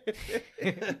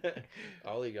 I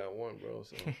only got one, bro.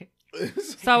 So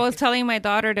so I was telling my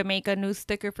daughter to make a new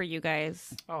sticker for you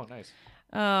guys. Oh, nice.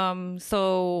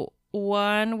 So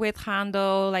one with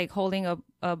Hondo like holding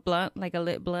a blunt, like a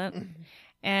lit blunt,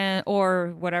 and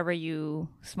or whatever you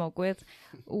smoke with.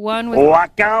 One with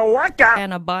Waka waka.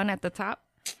 and a bun at the top.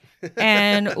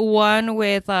 And one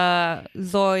with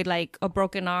Zoid like a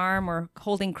broken arm or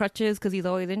holding crutches because he's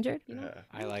always injured. yeah,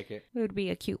 I like it. It would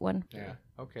be a cute one. Yeah.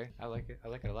 Okay. I like it. I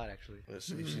like it a lot, actually. let's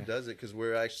see if she does it because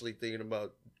we're actually thinking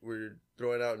about we're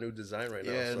throwing out new design right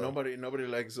now. Yeah, so. nobody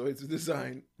likes Zoid's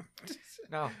design.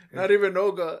 No. Not even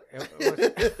Olga.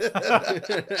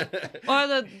 Or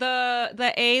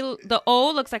the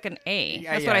O looks like an A.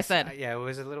 That's what I said. Yeah, it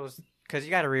was a little... Because you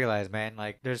got to realize, man,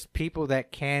 like, there's people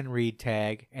that can read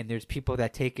tag, and there's people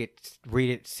that read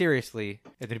it seriously,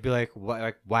 and they'd be like,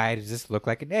 why does this look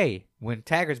like an A? When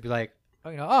taggers be like,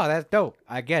 oh, that's dope.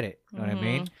 I get it. You know what I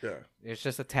mean? Yeah. It's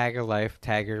just a tagger life,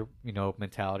 tagger,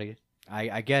 mentality.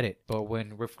 I get it. But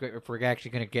if we're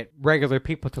actually going to get regular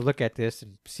people to look at this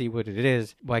and see what it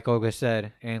is, like Olga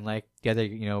said, and like the other,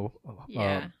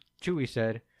 Yeah. Chewy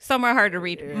said, Some are hard to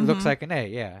read. it looks like an A.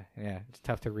 Yeah. Yeah. It's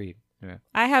tough to read. Yeah.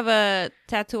 I have a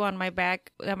tattoo on my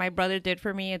back that my brother did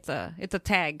for me. It's a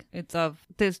tag. It's of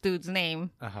this dude's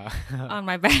name Uh-huh. on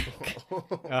my back.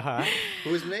 Uh-huh.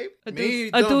 Whose name? A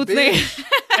Me, dude's dumb name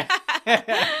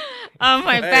on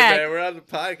my Hey back. man, we're on the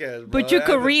podcast, bro. But you I have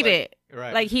could to read fuck- it.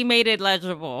 Right. Like he made it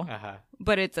legible, Uh-huh.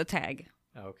 but it's a tag.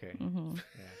 Okay. hmm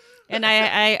Yeah. And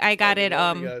I got it You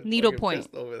got needle fucking point.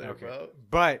 pissed over there, Okay. bro.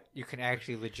 But you can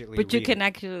actually legitimately But you read can it.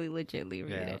 actually legitly read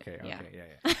Yeah, it. okay, Yeah.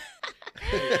 yeah.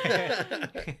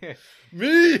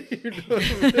 Me.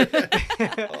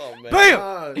 Oh man.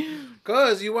 Bam!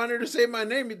 Cause you wanted to say my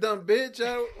name, you dumb bitch.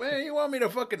 Man, you want me to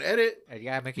fucking edit? You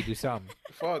gotta make you do something.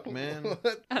 Fuck, man.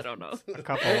 What? I don't know. A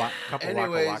couple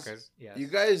Anyways, waka wakas. Yes. You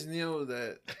guys knew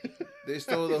that they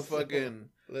stole the fucking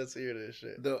Let's hear this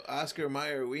shit. the Oscar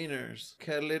Mayer wieners,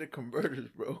 catalytic converters,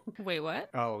 bro. Wait, what?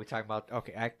 Oh, we talking about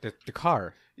the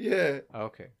car. Yeah,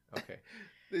 Okay.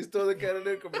 they stole the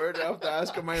catalytic converter off the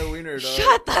Oscar Mayer wiener, dog.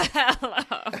 Shut the hell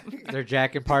up. They're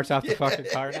jacking parts off the fucking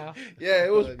car now. Yeah,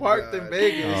 it was Oh, parked in God.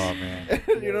 Vegas. Oh man,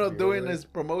 You know, doing this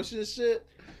promotion shit.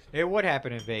 it would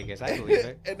happen in Vegas. I believe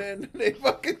it. And then they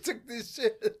fucking took this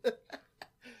shit.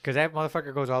 Because that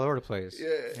motherfucker goes all over the place.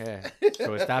 Yeah.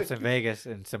 So it stops in Vegas,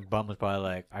 and some bum was probably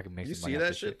like, I can make You some money see off that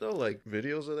this shit though? Like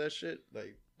videos of that shit?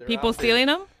 Like they're People out there- stealing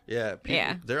them? Yeah, people,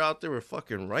 Yeah. They're out there with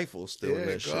fucking rifles stealing Yeah,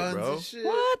 that shit, guns bro. and shit.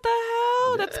 What the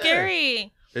hell? That's Yeah.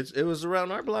 scary. It was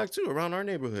around our block too, around our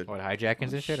neighborhood. What,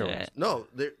 hijackings and shit? Or what? Shit. No,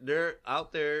 they're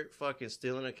out there fucking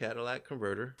stealing a Cadillac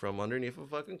converter from underneath a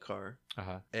fucking car.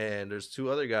 Uh-huh. And there's two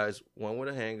other guys, one with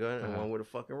a handgun and Uh-huh. one with a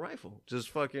fucking rifle. Just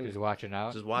fucking Just watching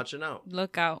out? just watching out.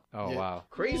 Look out. Oh, Yeah. wow.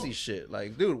 Crazy shit.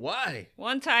 Like, dude, why?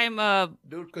 One time,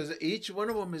 Dude, because each one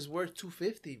of them is worth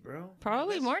 $250, bro.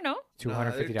 probably more, no?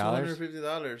 $250?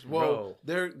 $250. Well,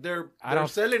 Bro. they're I don't-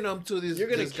 selling them to these. You're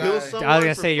gonna this kill guy. someone? I was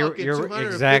gonna for say, you're fucking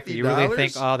exactly. You really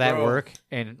think $250? all that Bro. work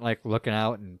and like looking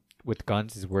out and with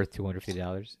guns is worth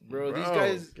 $250? Bro, these Bro,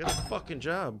 guys. get a fucking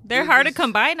job. They're hard to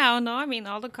come by now, no? I mean,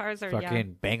 all the cars are,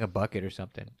 Fucking bang a bucket or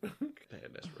something. Man,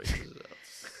 that's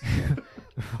racist.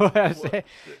 What I'm saying?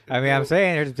 I'm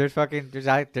saying there's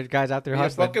guys out there Yeah,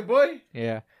 hustling. bucket boy.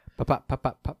 Yeah. Pop, pop, pop,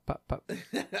 pop, pop, pop, pop.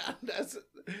 That's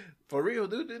for real,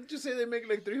 dude. Didn't you say they make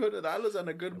like $300 on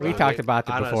a good We bucket? talked about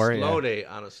it on before. A slow Yeah. day,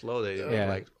 on a slow day, they make Yeah.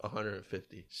 like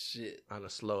 150 Shit. on a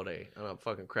slow day on a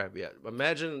fucking crappy.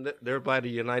 Imagine they're by the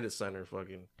United Center,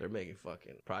 fucking. They're making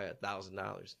fucking probably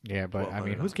 $1,000. Yeah, but I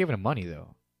mean, $1,200. who's giving them money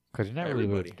though? Because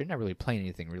Everybody. they're not really playing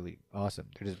anything really awesome.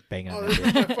 They're just banging Oh, on that's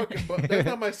the not my fucking. That's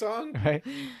not my song. right?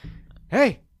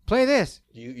 Hey, play this.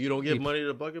 You don't give money to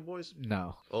the Bucket Boys?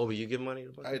 No. Oh, but you give money to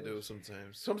the Bucket I Boys? do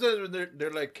sometimes. Sometimes when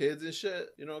they're like kids and shit,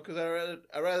 you know, because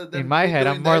I rather them In my be head,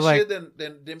 doing I'm more that like- shit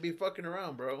than be fucking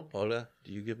around, bro. Hola,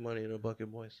 do you give money to the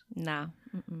Bucket Boys? Nah.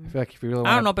 I Mm-mm. feel like if you really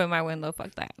I don't want open my window.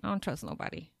 Fuck that. I don't trust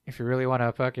nobody. if you really want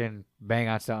to fucking bang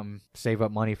on something, save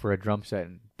up money for a drum set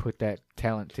and put that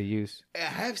talent to use. I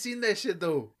have seen that shit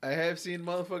though. I have seen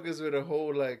motherfuckers with a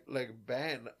whole like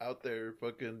band out there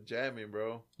fucking jamming,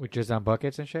 bro. With just on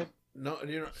buckets and shit. No,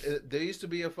 you know, there used to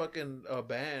be a fucking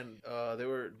band. They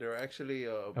were actually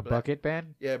A bucket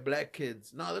band. Yeah, black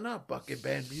kids. No, they're not bucket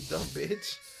band. You dumb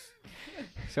bitch.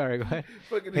 Sorry, go ahead.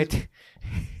 Fucking It-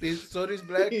 these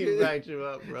black He kids. backed you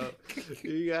up, bro.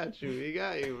 He got you. He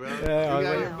got you, bro. Yeah, I was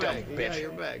he got like, your back. He got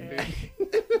your back,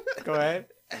 dude. Go ahead.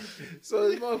 So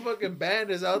this motherfucking band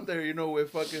is out there, you know,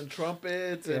 with fucking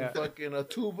trumpets and Yeah. fucking a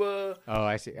tuba. Oh,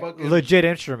 I see. Fucking- Legit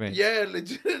instrument. Yeah,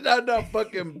 legit. Not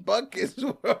fucking buckets,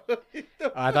 bro.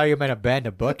 I thought you meant a band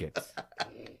of buckets.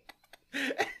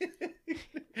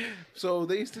 So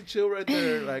they used to chill right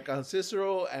there, like on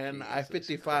Cicero and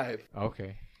I-55.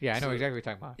 Okay. Yeah, I know exactly what you're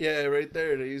talking about. Yeah, right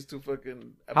there. They used to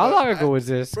fucking. How but long ago was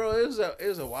this? Bro, it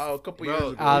was a while, a couple Bro,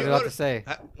 years ago. I was You about know to say.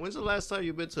 When's the last time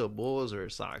you've been to a Bulls or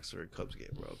a Sox or a Cubs game,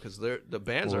 bro? Because the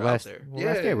bands Well, are last, out there. well,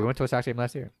 last Yeah. year we went to a Sox game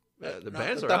last year. The No,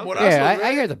 bands are the out there. Tamborazo, Yeah, I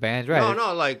right? hear the bands, right?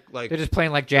 No, like They're just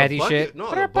playing like the jazzy bucket, shit. No,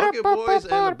 the Bucket Boys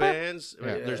and the bands.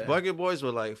 Yeah. There's Bucket Boys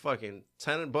with like fucking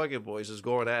 10 Bucket Boys just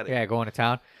going at it. Yeah, going to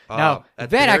town. Uh, Now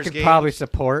at that I Bears could games, probably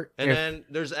support. And if- then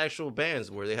there's actual bands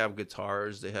where they have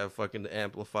guitars, they have fucking the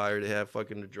amplifier, they have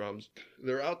fucking the drums.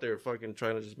 They're out there fucking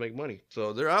trying to just make money.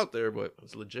 So they're out there, but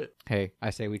it's legit. hey, I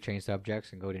say we change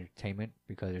subjects and go to entertainment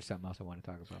because there's something else I want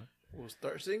to talk about. We'll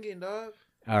start singing, dog.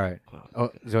 All right. Oh,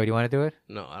 Zoe, do you want to do it?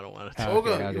 No, I don't want to. Okay,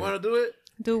 Olga, I'll you do want to do it?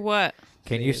 Do what?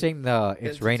 Can you sing the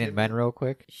 "It's Raining Men" real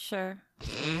quick? Sure.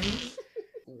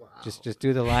 Just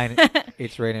do the line.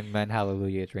 It's raining men,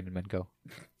 hallelujah. It's raining men. Go.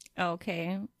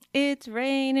 Okay. It's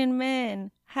raining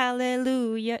men.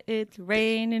 Hallelujah. It's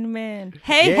raining men.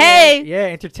 Hey, Yeah, hey. Yeah,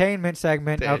 entertainment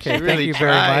segment. Damn, Okay, she thank really you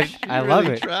very tried. much. She I love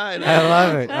really it. tried. I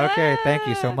love it. Okay, thank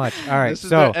you so much. All right, This is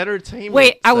so the entertainment.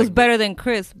 Wait, I was segment. better than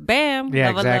Chris. Bam. yeah,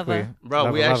 Lava, exactly. lava. Bro,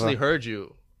 Lava, we lava. actually heard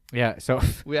you. Yeah, so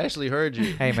We actually heard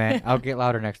you. hey man, I'll get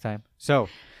louder next time. So,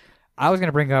 I was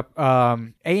gonna bring up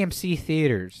AMC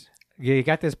theaters. You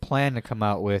got this plan to come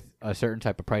out with a certain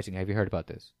type of pricing. Have you heard about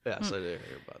this? Yes, I did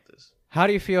hear about this. How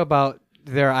do you feel about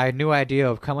their new idea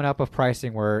of coming up with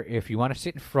pricing where if you want to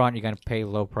sit in front, you're going to pay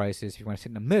low prices. If you want to sit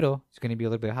in the middle, it's going to be a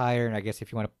little bit higher. And I guess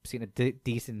if you want to sit in a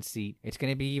decent seat, it's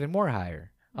going to be even more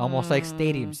higher. Almost like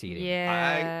stadium seating.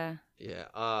 Yeah.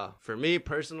 Yeah. For me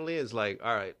personally, it's like,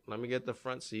 all right, let me get the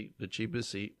front seat, the cheapest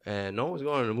seat, and no one's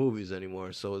going to the movies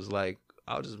anymore. So it's like,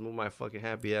 I'll just move my fucking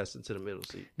happy ass into the middle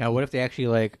seat. Now, what if they actually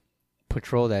like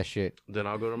patrol that shit? Then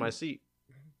I'll go to my seat.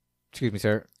 Excuse me,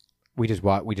 sir. We just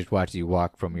watched you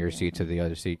walk from your seat to the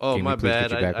other seat. Oh, Can we my please get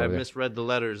bad. you back I over there? misread the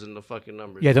letters and the fucking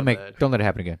numbers. Yeah, My bad. don't let it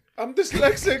happen again. I'm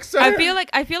dyslexic, sir.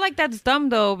 I feel like that's dumb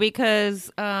though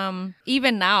because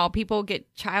even now people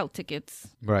get child tickets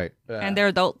Right. and they're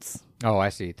adults. Oh, I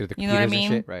see. Through the You know what I computers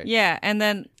mean? and shit? Right. Yeah, and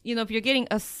then if you're getting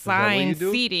assigned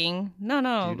do? seating, Do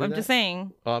no, you do I'm that? just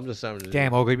saying. Oh, I'm just having to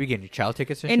Damn, Olga, you getting your child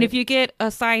tickets and And shit? if you get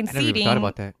assigned I never even seating, thought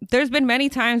about that. there's been many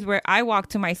times where I walk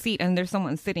to my seat and there's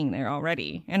someone sitting there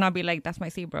already, and I'll be like, "That's my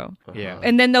seat, bro." Yeah.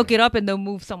 And then they'll get up and they'll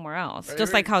move somewhere else, I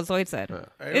just already- like how Zoid said.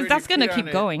 I already That's gonna peed on keep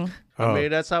it. going. I Oh. mean,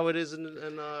 that's how it is in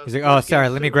He's like, oh, sorry,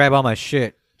 let me grab all my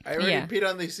shit. I already Yeah. peed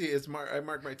on the seat. I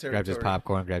marked my territory. Grabs his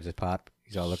popcorn, grabs his pop.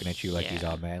 He's all looking at you like he's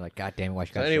all mad. Like, God damn it, why you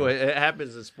So got anyway, it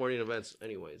happens in sporting events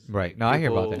anyways. Right. No, I hear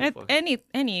about that. People- Any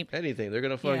Anything. They're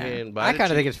going to fucking Yeah. buy I the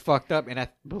kind of cheap- think it's fucked up, and I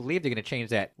believe they're going to change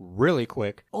that really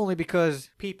quick. Only because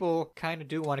people kind of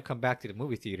do want to come back to the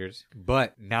movie theaters,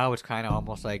 but now it's kind of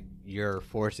almost like you're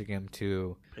forcing them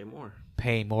to pay more.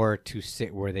 pay more to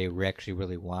sit where they actually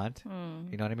really want.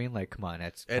 Mm. You know what I mean? Like, come on,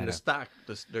 that's And kinda, the stock,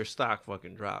 their stock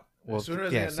fucking dropped. well, As soon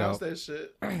as yeah. they announced So that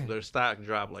shit, Their stock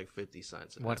dropped like 50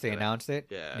 cents. once they announced it,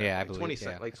 Yeah. yeah, I like believe 20 yeah,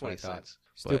 cents. Like that's what I 20 thought. cents.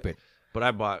 Stupid. But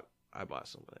I bought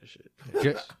some of that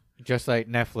shit. just like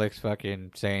Netflix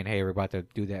fucking saying, "Hey, we're about to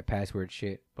do that password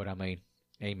shit," but I mean,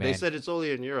 hey man. They said it's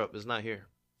only in Europe. It's not here.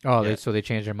 oh, yeah. so they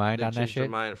changed their mind They on that changed their shit.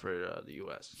 mind for the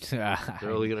U.S. They're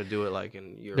only going to do it like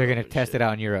in Europe. They're gonna and test shit. it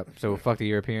out in Europe. So fuck the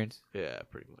Europeans. Yeah,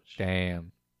 pretty much.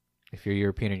 Damn. If you're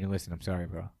European and you listen, I'm sorry,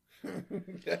 bro.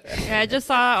 Yeah, I just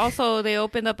saw also they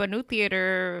opened up a new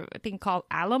theater, I think called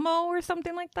Alamo or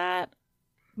something like that.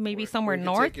 Maybe somewhere where you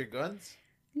north. Take your guns.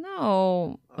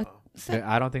 No. Oh.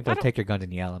 I don't think they'll I don't- take your guns in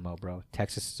the Alamo, bro.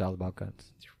 Texas is all about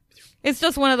guns. It's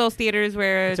just one of those theaters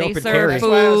where It's they open serve carry. That's why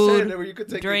I said food, that where you could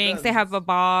take your drinks. They guns. have a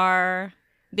bar.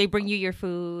 They bring you your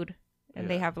food, and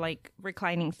they Yeah. have like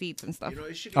reclining seats and stuff. You know,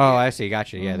 you should Oh, I see.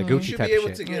 Gotcha. Yeah, the Mhm. you Gucci should type be able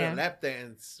of to shit. get Yeah. a lap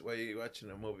dance while you're watching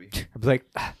a movie. I'd be like,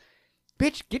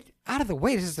 bitch, get out of the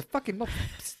way. This is the fucking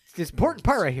this important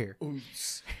part right here.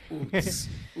 Oots, oots,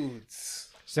 oots.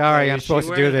 Sorry, Hey, I'm is she supposed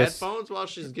to do wearing this. Headphones while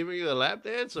she's giving you the lap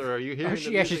dance, or are you hearing the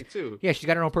yeah, music too? Yeah, she's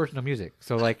got her own personal music.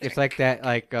 So like, it's like that.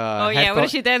 Like, Oh yeah, what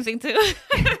is she dancing to?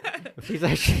 She's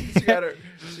like, She got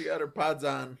her pods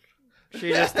on.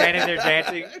 she's just standing there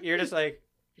dancing. You're just like,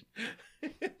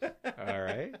 all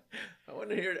right. I want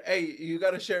to hear. Hey, you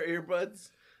got to share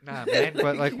earbuds. Nah, man.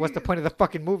 But like, what's the point of the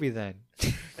fucking movie then?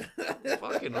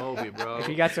 Fucking movie, bro. If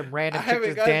you got some random I chick haven't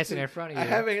just got dancing to- in front of you.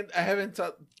 I haven't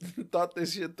thought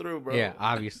this shit through, bro. Yeah,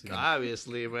 obviously.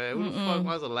 Obviously, man. Who the fuck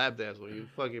wants a lap dance when you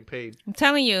fucking paid? I'm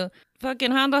telling you,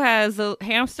 fucking Hondo has a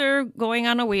hamster going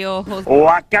on a wheel, who's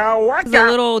Waka a waka.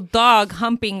 little dog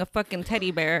humping a fucking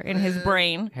teddy bear in his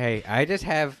brain. Hey, I just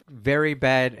have very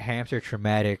bad hamster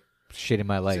traumatic shit in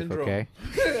my life. Syndrome. Okay,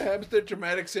 Hamster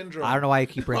traumatic syndrome. I don't know why you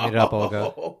keep bringing it up,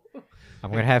 Olga. I'm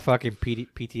gonna have fucking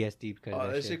PTSD because Oh, of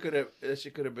that that shit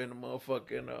shit. could have been a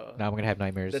motherfucking. Now I'm gonna have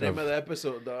nightmares The name of, of the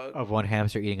episode, dog. of one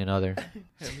hamster eating another.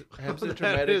 Hamster That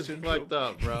traumatic is syndrome. fucked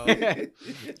up, bro.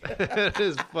 That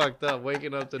is fucked up.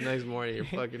 Waking up the next morning, your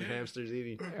fucking hamster's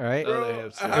eating. All right, Bro, Bro,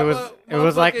 hamster. I it have was a it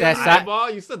was like that motherfucking sound. Eyeball?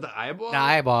 You said the eyeball? The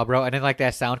eyeball, bro, and then like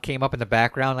that sound came up in the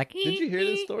background, like Did you hear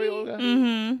this story, Olga?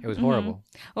 Mm-hmm. it was horrible.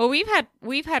 Well,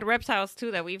 we've had reptiles too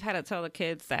that we've had to tell the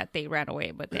kids that they ran away,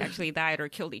 but they actually died or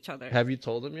killed each other. Have you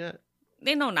told them yet?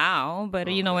 They know now, but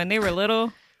you know when they were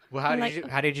little. Well, how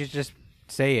Like- did you just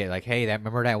say it? Like, hey, that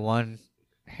remember that one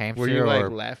hamster Were you like or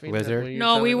laughing? lizard? when you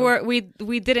No, we telling them? were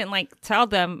we didn't like tell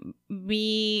them.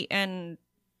 Me and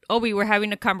Obi were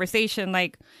having a conversation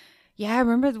like, yeah, I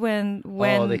remember when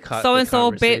they caught so the and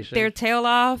so bit conversation. their tail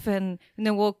off, and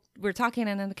then we're talking,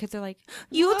 and then the kids are like,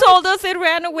 you told us it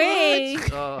ran away.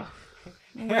 Oh,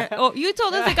 Oh, you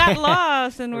told us it got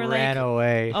lost, and we're ran like,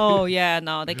 away. oh yeah,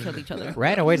 no, they killed each other.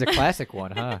 Ran away's a classic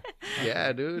one, huh?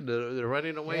 yeah, dude. They're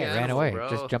running away. Yeah, ran animal, away. Bro.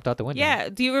 Just jumped out the window. Yeah,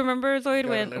 do you remember Zoid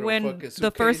Got a little when fucking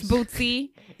the first suitcase. Bootsy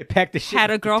It packed the shit. had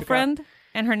a and took off. girlfriend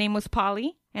and her name was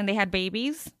Polly and they had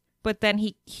babies, but then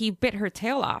he bit her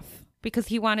tail off because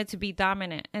he wanted to be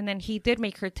dominant, and then he did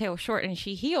make her tail short and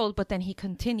she healed, but then he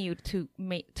continued to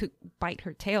bite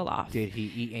her tail off. Did he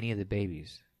eat any of the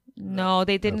babies? No,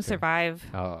 they didn't Okay. survive.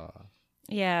 Oh,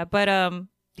 Yeah, but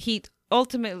he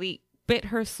ultimately bit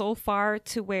her so far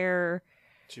to where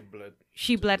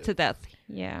She bled. to death.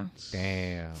 Yeah.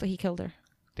 damn, So he killed her.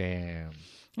 damn.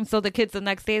 And so the kids the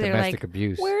next day they're Domestic like,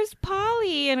 abuse. "Where's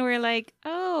Polly?" And we're like,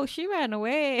 "Oh, she ran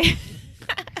away.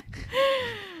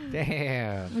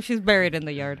 Damn. She's buried in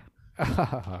the yard."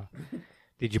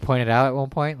 Did you point it out at one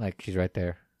point? Like, she's right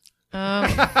there.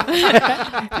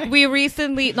 We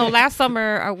recently, last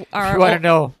summer, If you want to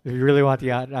know, if you really want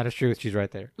the honest truth, she's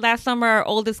right there. last summer, our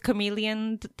oldest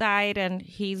chameleon died, and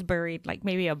he's buried like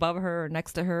maybe above her or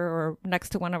next to her or next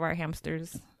to one of our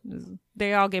hamsters.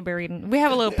 They all get buried. We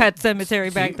have a little pet cemetery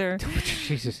back there.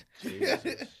 Jesus.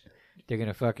 They're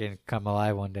gonna fucking come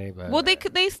alive one day, but Well,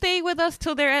 they stay with us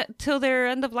till their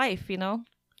end of life, you know.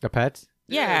 the pets.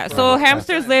 Yeah, for so a long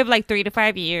hamsters time. live like 3 to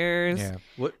 5 years. Yeah.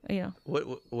 What You know,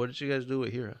 what did you guys do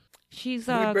with Hira? she's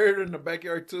We buried her in the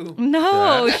backyard too.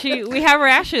 no, we have her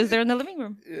ashes. They're in the living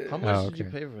room. How much Oh, did you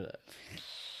okay. pay for that?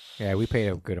 Yeah, we paid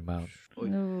a good amount.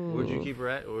 Where'd you keep her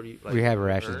at? Or do you, like, We have her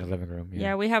in an ashes in urn? the living room.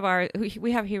 Yeah,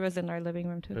 we have heroes in our living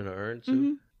room too. In an urn too.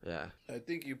 Mhm. Yeah. I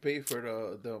think you pay for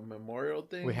the memorial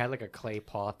thing. We had like a clay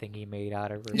paw thingy made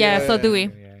out of it. Yeah, so do we.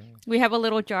 Yeah. We have a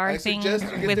little jar I thing suggest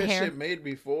you get with that hair. shit made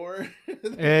before.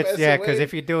 It's because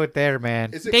if you do it there,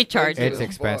 man, They charge it's as fuck.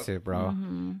 expensive, bro.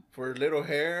 Mhm. For little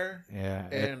hair. Yeah,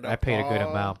 And I a paid a good paw.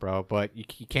 amount, bro. But you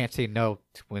can't say no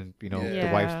when Yeah.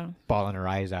 the wife's bawling her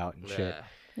eyes out and shit. Yeah.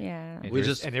 Yeah. And We there's-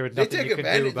 just- and there was They nothing take you could do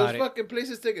advantage. Those about it. fucking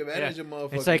places take advantage of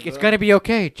motherfuckers. It's like it's dog. gonna be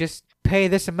okay. Just pay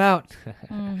this amount,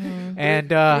 Mhm. and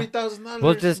 $3,000.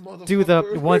 we'll just do the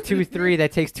motherfucker. 1, 2, 3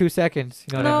 that takes 2 seconds.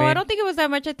 You know No, what I mean? I don't think it was that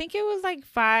much. I think it was like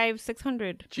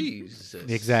 500-600. Jesus.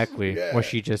 Exactly Yeah. what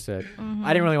she just said. Mhm.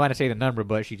 I didn't really want to say the number,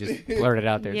 but she just blurted it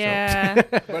out there. Yeah. So.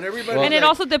 But everybody. And it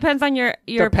also depends on your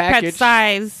package pet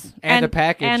size and the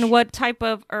package. and what type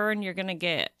of urn you're gonna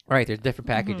get. Right, there's different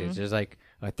packages. There's like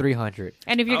a 300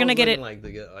 And if you're I gonna was get it, looking like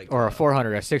to get like or a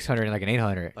 400, a 600, and like an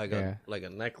 800. like yeah. a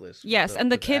necklace. with yes,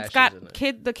 and the with kids ashes got in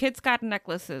it. the kids got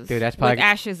necklaces Dude, that's with probably-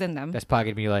 ashes in them. That's probably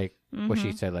gonna be like what she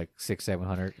Mhm. said, like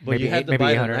 600-700. But maybe you had to maybe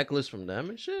buy the 800. necklace from them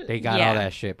and shit. They got Yeah. all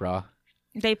that shit, bro.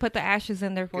 They put the ashes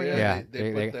in there for you. Yeah,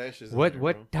 They they- put the ashes. in What there,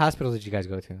 what hospital did you guys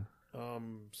go to?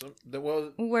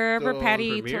 Wherever The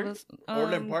Patty Premier? told us.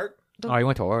 Orland Park. Oh, you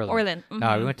went to Orland. Orland. No,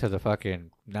 we mhm. went to the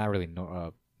fucking not really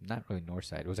north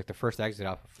side. It was like the first exit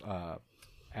off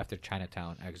after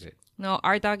Chinatown exit. No,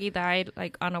 our doggy died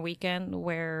like on a weekend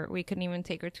where we couldn't even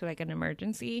take her to like an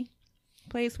emergency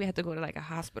place. We had to go to like a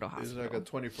hospital. It's like a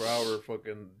 24-hour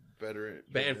fucking veteran.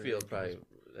 Banfield probably.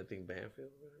 I think Banfield.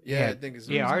 Yeah, I think it's.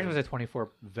 Yeah, ours was a 24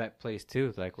 vet place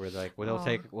too. Like we're like, well,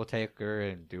 Oh. we'll take her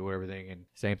and do everything, and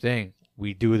same thing.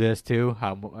 We do this too.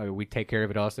 We take care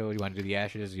of it also. You want to do the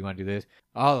ashes? You want to do this?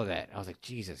 All of that. I was like,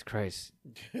 Jesus Christ.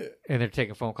 And they're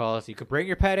taking phone calls. You could bring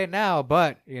your pet in now,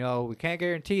 but we can't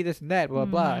guarantee this and that. Blah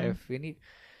blah. If you need.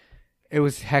 It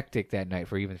was hectic that night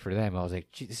for them. I was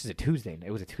like, gee, this is a Tuesday.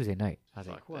 It was a Tuesday night. I was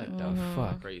like, Fuck what that. the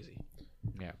fuck? Crazy.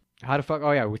 Yeah. How the fuck?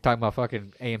 Oh yeah, we're talking about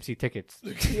fucking AMC tickets.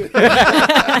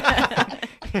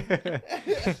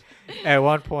 At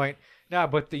one point, no,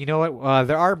 but you know what?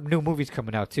 There are new movies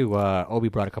coming out too. Obi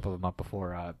brought a couple of them up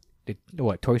before.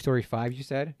 Toy Story 5? You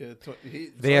said Yeah,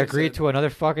 they agreed to another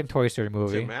fucking Toy Story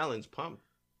movie. Tim Allen's pumped.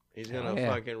 He's gonna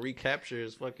Yeah. fucking recapture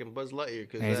his fucking Buzz Lightyear.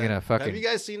 Cause And he's gonna fucking- Have you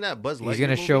guys seen that Buzz Lightyear? He's gonna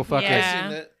movie? show fucking.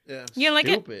 Yeah. Yeah. You don't like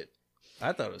it? Stupid.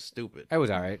 I thought it was stupid. It was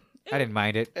all right. I didn't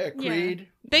mind it. Creed.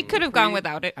 They could have gone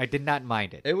without it. I did not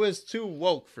mind it. It was too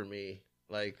woke for me.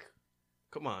 Like,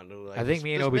 come on, dude. Like, I think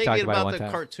me and just Obi make talked it about it one the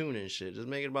time. cartoon and shit. Just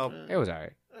make it about. It was all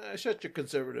right. Shut your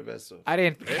conservative ass up. I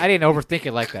didn't overthink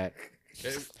it like that.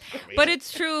 But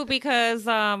it's true because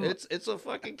it's a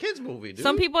fucking kids movie, dude.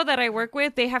 some people that I work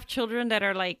with, they have children that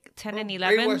are like 10 and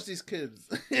 11. Brainwash these kids.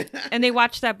 And they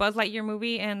watch that Buzz Lightyear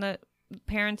movie, and the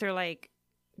parents are like,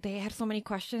 they had so many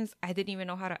questions. I didn't even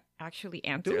know how to actually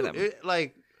answer dude, them.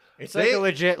 It's like a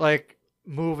legit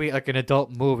movie, like an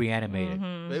adult movie animated.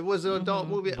 Mhm. It was an adult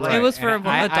movie. Right. It was for And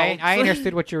I adults.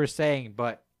 understood what you were saying,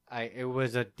 but it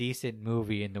was a decent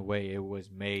movie in the way it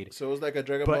was made. So it was like a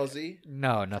Dragon But- Ball Z.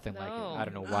 No, nothing like it. No. I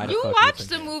don't know why. The You fuck watched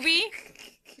the think movie?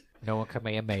 that. No one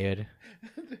Kamehameha.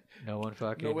 No one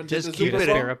fucking. No one did Just the keep Super it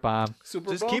Bowl? Spirit bomb.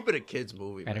 Super Just Bowl? keep it a kids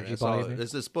movie, man. Energy That's ball, all. you think?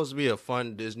 This is supposed to be a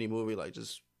fun Disney movie. Like,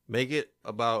 just make it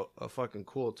about a fucking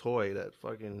cool toy that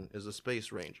fucking is a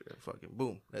space ranger. And fucking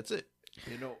boom, that's it.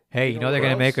 Hey, you know they're what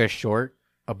gonna make else? a short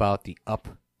about the up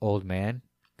old man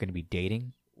gonna be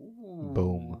dating.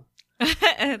 Boom. I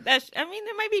mean,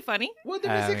 it might be funny.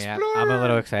 Wilderness I'm Explorer. a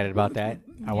little excited about that.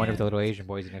 I wonder if the little Asian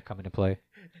boy's gonna come into play.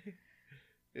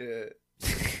 Yeah.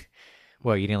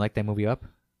 What, you didn't like that movie Up?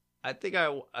 I think I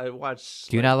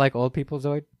watched. Do you not like old people,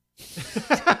 Zoid?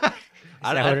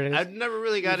 I that what it is? I've never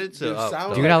really got into. you Up,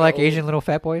 sound Do you though. not like old- Asian little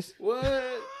fat boys? What?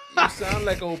 You sound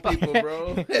like old people,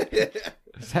 bro.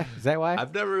 Is that why?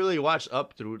 I've never really watched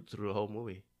Up through the whole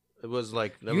movie. It was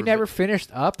like You never finished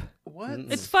Up? What?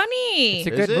 It's funny. It's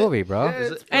a Is good it? movie, bro. Yeah,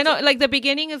 Is it- I know, like the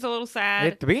beginning is a little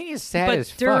sad, The beginning is sad but as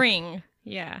fuck. during,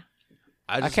 yeah.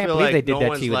 I I just can't feel believe like they did no that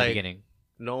one's to you in like, the beginning.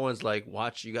 No one's like,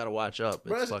 you gotta watch Up.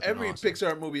 Bro, It's that's fucking every awesome.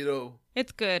 Pixar movie though.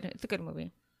 It's good. It's a good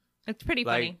movie. It's pretty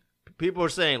Like, funny. people are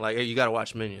saying like, hey, you gotta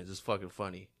watch Minions. It's fucking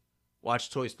funny.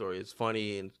 Watch Toy Story. It's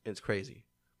funny and it's crazy.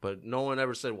 But no one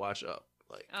ever said watch Up.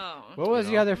 Like, Oh. What was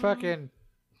you the know? other fucking...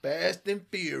 Fast and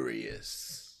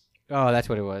Furious. Oh, that's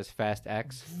what it was. Fast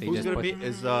X. They who's just gonna put- be?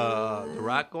 Is The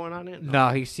Rock going on it? No,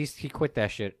 he quit that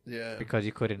shit Yeah. because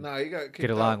he couldn't Nah, he got kicked get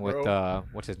along out, with bro.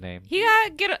 what's his name? He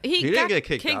got He didn't got get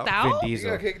kicked out. Vin out. He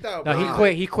Diesel. got kicked out. No, bro. he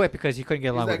quit. He quit because he couldn't get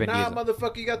He's along like, with Vin nah, Diesel.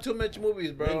 motherfucker, you got too much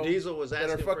movies, bro. Vin Diesel was that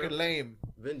are asking for fucking him. lame.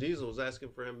 Vin Diesel was asking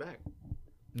for him back.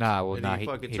 Nah, well, And nah, he he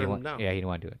fucking didn't turned want. him down. Yeah, he didn't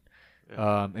want to do it.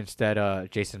 Yeah.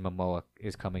 Instead, Jason Momoa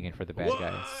is coming in for the bad What?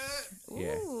 guys.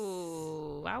 Yeah.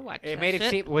 Ooh. Ooh, I watched It that made it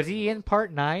shit. seem. Was he in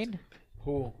part 9?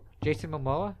 Who? Jason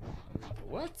Momoa?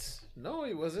 What? No,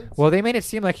 he wasn't. Well, they made it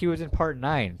seem like he was in part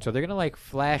 9, so they're gonna like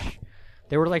flash.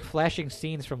 They were like flashing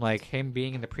scenes from like him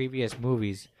being in the previous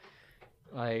movies.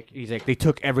 Like he's like, they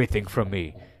took everything from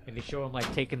me, and they show him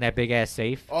like taking that big ass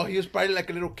safe. Oh, he was probably like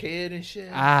a little kid and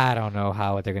shit. I don't know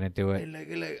how they're gonna do it.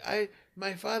 And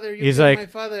my father. You He's killed like- my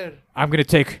father. I'm gonna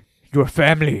take your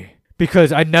family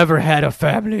because I never had a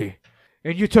family,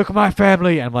 and you took my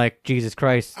family. I'm like, Jesus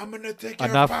Christ! I'm gonna take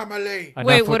Enough. your family. Enough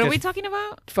Wait, with what are this we talking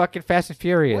about? Fucking Fast and What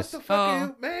Furious. the fuck, Oh. are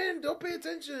you, man? Don't pay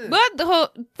attention. What the whole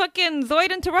fucking Zoid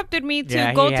interrupted me to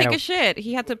Yeah, go he had take a- a shit.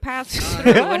 He had to pass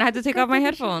through, and I had to take off my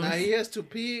headphones. Now he has to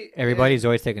pee. Everybody's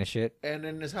always taking a shit. And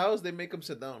in his house, they make him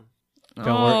sit down. Don't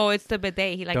Oh, worry. it's the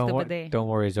bidet. He likes the bidet. Don't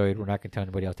worry, Zoid. We're not gonna tell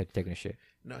anybody else that you're taking a shit.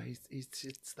 No, he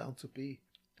sits down to pee.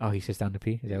 Oh, he sits down to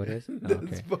pee. Is that what it is? Oh, That's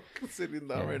okay. fucking sitting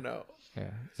down Yeah. right now. Yeah.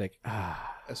 It's like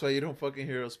That's why you don't fucking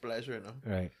hear a splash right now.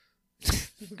 right.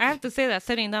 I have to say that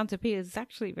sitting down to pee is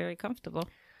actually very comfortable.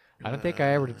 I don't think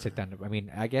I ever did sit down. I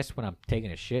mean, I guess when I'm taking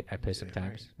a shit, I piss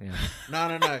sometimes. Yeah.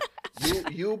 No.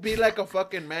 You be like a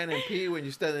fucking man and pee when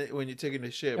you're taking a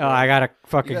shit. Oh, Bro. I gotta You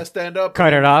fucking gotta stand up.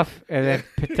 cut it off and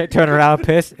then turn around,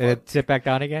 piss, and then sit back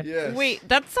down again. Yes. Wait,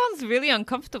 that sounds really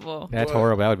uncomfortable. That's What?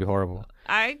 horrible. That would be horrible.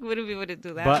 I wouldn't be able to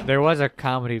do that. But there was a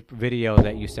comedy video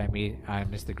that you sent me on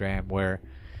Instagram where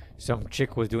some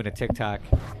chick was doing a TikTok,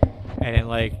 and then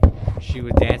like she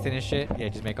was dancing and shit. Yeah,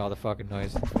 just make all the fucking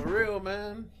noise. For real,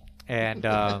 man. And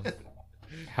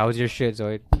how was your shit,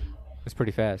 Zoid? It's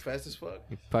pretty fast. Fast as fuck.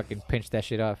 You fucking pinched that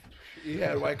shit off. You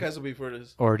had White Castle before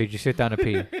this. Or did you sit down to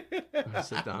pee?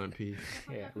 Sit down and pee.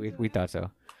 Yeah, we thought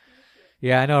so.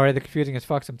 Yeah, I know, right? They're confusing as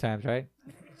fuck sometimes, right?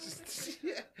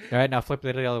 All right, now flip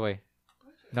it the other way.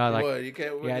 No, like What? You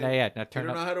can't. yeah, no, yeah. Now You turn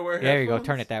don't up. know how to wear There you go. headphones?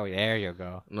 Turn it that way. There you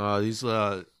go. No,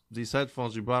 these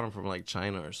headphones we brought them from like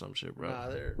China or some shit, bro. Nah,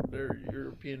 they're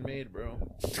European made, bro.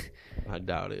 I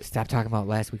doubt it. Stop talking about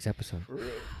last week's episode. For real.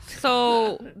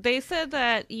 So they said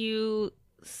that you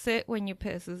sit when you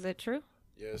piss. Is it true?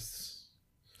 Yes.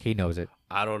 He knows it.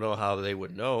 I don't know how they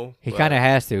would know. He but kind of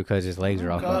has to because his legs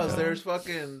are all fucked Because up.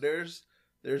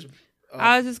 there's.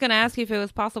 I was just gonna ask you if it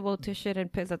was possible to shit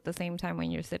and piss at the same time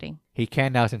when you're sitting. He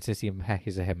can now since he's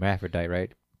a hermaphrodite,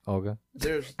 right, Olga?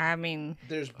 there's I mean,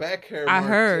 back hair. I marks.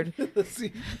 heard.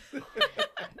 See?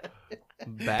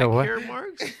 back The what? hair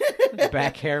marks,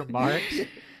 Back hair marks?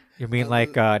 You mean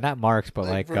like not marks, but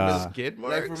like from his skid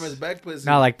like marks. from his back pussy.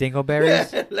 not like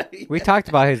dingleberries? Yeah, like- We talked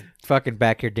about his fucking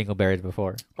back hair dingleberries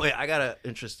before. Wait, I got an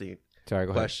interesting Sorry,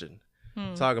 go ahead. question.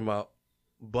 Talking about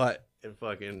butt and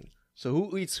fucking. So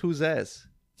who eats whose ass?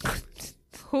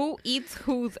 who eats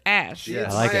whose ass? She Yeah.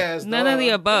 eats I like my it. ass, None dog. of the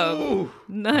above. Ooh.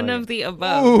 None Oh, of the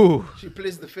above. Ooh, She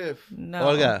plays the fifth. No.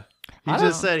 Olga. He I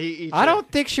just don't- said he eats. I don't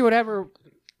think she would ever.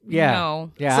 Yeah,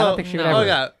 No. yeah, I So, don't think she would no. ever.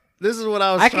 Olga, this is what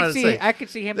I was I trying could to see, say. I could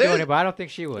see him There- doing it, but I don't think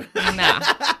she would. Nah.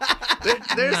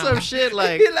 There's No. some shit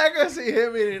like. He like I see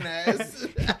him eating ass.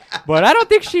 But I don't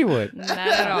think she would, Not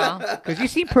at all. because you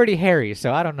seem pretty hairy.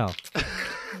 So I don't know.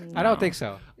 I don't think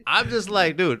so. I'm just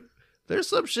like, dude. There's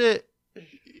some shit.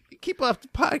 Keep off the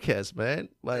podcast, man.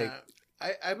 Like,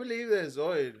 I believe that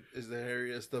Zoid is the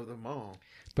hairiest of them all.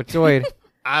 But Zoid,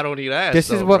 I don't eat ass. this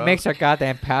is though, what bro. makes our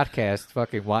goddamn podcast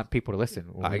fucking want people to listen.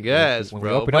 When I we- guess, when we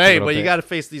bro. open But up a hey, little but you bit. got to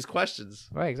face these questions.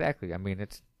 Right, exactly. I mean,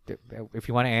 it's if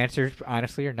you want to answer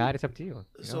honestly or not, it's up to you.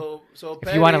 You know? So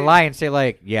If you want to Patty- lie and say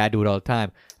like, "Yeah, I do it all the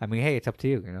time," I mean, hey, it's up to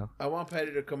you. You know. I want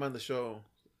Patty to come on the show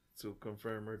to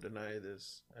confirm or deny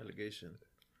this allegation.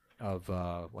 Of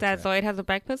what's That that? Zoid has a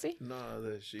back pussy? No,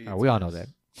 that she. Oh, we all know that.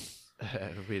 I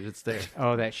mean, it's there.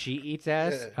 Oh, that she eats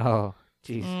ass. Yeah. Oh,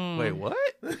 jeez. Mm. Wait, what?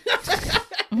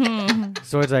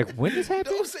 So it's like, when this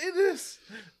happened? Don't say this.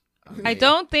 I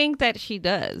don't think that she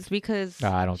does because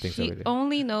No, I don't think so she either.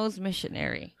 only knows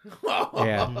missionary.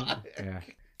 Yeah, yeah.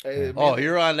 Hey, Oh, man,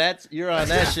 you're on that. You're on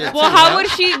that shit. Well, too, how huh? would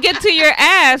she get to your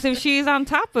ass if she's on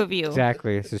top of you?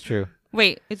 Exactly. This is true.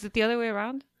 Wait, is it the other way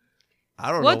around?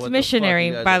 I don't know. What's what the missionary,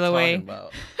 fuck you guys by are the way? talking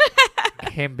about.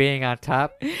 Him being on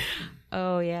top.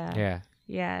 Oh yeah. Yeah.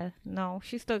 Yeah. No,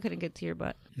 she still couldn't get to your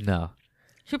butt. No.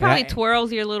 She probably I-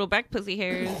 twirls your little back pussy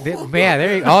hairs. Man,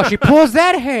 there you. Oh, she pulls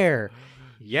that hair.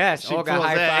 Yes. She Olga, pulls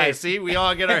high that. Hey, five. see, we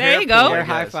all get our There hair you go. pulled, I Hair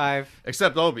high guess. five.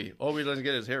 Except Obi. Obi doesn't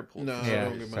get his hair pulled. No, Yeah, I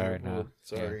don't get my sorry, hair no. pulled.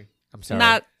 Sorry. I'm sorry.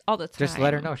 Not all the time. Just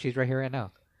let her know she's right here right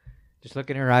now. Just look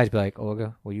in her eyes, be like,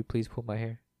 Olga, will you please pull my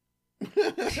hair?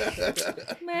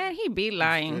 Man, he be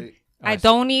lying. Straight. I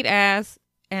don't eat ass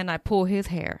and I pull his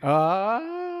hair.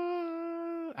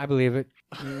 I believe it.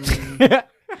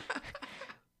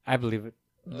 I believe it.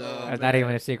 No, That's not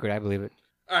even a secret. I believe it.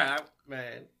 All right,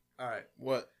 man. All right.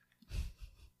 What?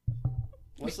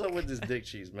 What's up with this dick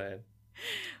cheese, man?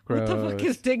 What the fuck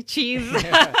is dick cheese?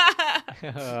 Oh,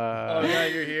 yeah,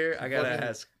 you're here. I gotta Fucking-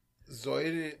 ask.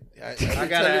 Zoid, I gotta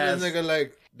gotta ask. this nigga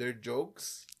like they're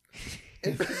jokes.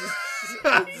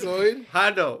 Zoid,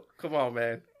 Hondo, come on,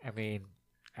 man. I mean,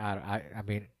 I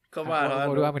mean, Come what, on, what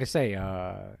Hondo. do I want me to say?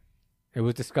 It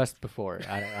was discussed before.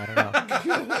 I don't know.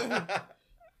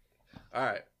 All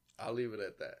right, I'll leave it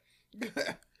at that.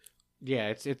 Yeah,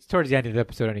 it's towards the end of the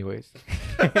episode, anyways.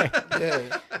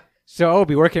 yeah. So,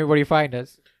 Obi, where can everybody find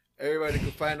us? Everybody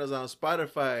can find us on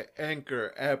Spotify,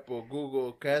 Anchor, Apple,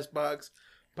 Google, Castbox,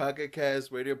 Pocket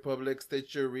Cast, Radio Public,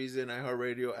 Stitcher, Reason,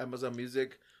 iHeartRadio, Amazon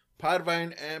Music,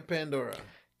 Podvine, and Pandora.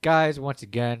 Guys, once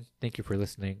again, thank you for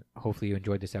listening. Hopefully you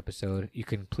enjoyed this episode. You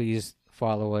can please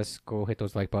follow us. Go hit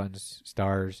those like buttons,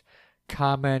 stars,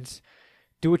 comments.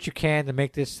 Do what you can to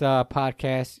make this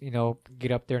podcast,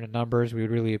 get up there in the numbers. We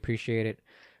would really appreciate it.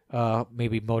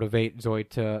 Maybe motivate Zoid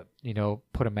to,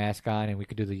 put a mask on and we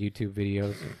could do the YouTube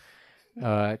videos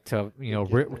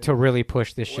to really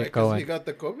push this Why, shit 'cause going. he got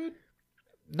the COVID?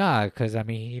 Nah, because,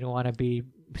 you don't want to be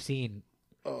seen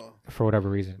Oh, for whatever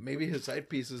reason. maybe his side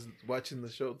piece is watching the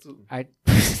show too.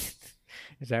 Is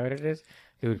that what it is?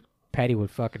 Dude, Patty would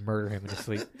fucking murder him in his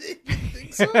sleep.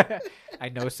 Think so? I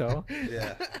know so.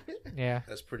 Yeah, Yeah.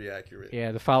 that's pretty accurate.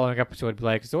 Yeah, the following episode would be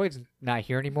like, Zoid's not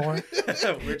here anymore,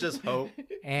 We're just hope.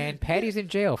 and Patty's in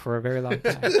jail for a very long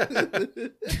time.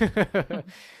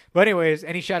 But anyways,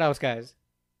 any shout-outs, guys?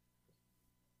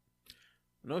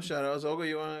 No shout outs. Olga,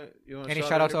 you want Any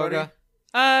shout-outs, Olga?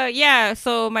 Yeah,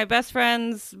 so my best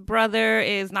friend's brother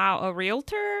is now a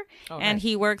realtor, Oh, and nice.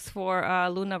 he works for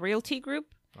Luna Realty Group.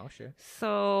 Oh, shit.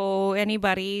 So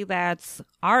anybody that's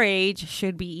our age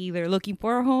should be either looking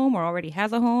for a home or already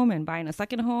has a home and buying a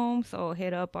second home. So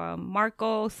hit up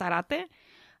Marco Zarate.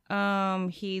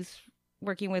 He's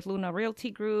working with Luna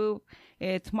Realty Group.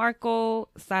 It's Marco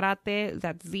Zarate,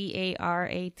 that's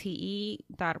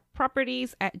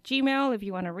ZARATE.properties@gmail if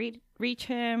you want to reach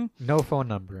him. No phone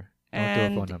number. Don't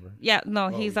And do a phone number. yeah, no, Oh,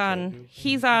 he's you on can't do-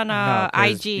 he's on No,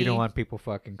 'cause IG. You don't want people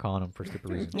fucking calling him for stupid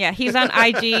reasons. Yeah, he's on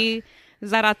IG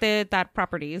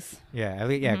Zarate.properties. Yeah, at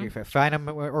least, if find him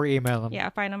or email him. Yeah,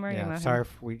 find him or Yeah, email him. sorry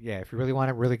if you really want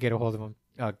to really get a hold of him,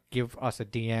 give us a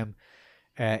DM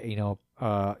at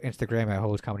Instagram at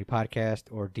Hose Comedy Podcast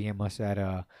or DM us at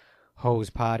Hose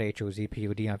Pod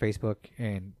HOZPOD on Facebook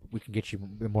and we can get you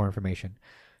more information.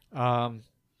 Zoid,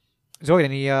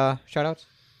 any shout outs?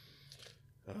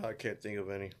 I can't think of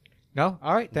any. No?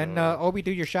 All right, then No. Obi,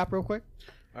 do your shop real quick.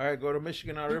 All right, go to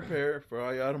Michigan Auto Repair for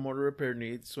all your automotive repair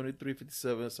needs.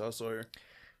 2357 South Sawyer.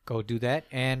 Go do that.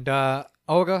 And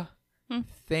Olga,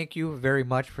 thank you very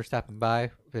much for stopping by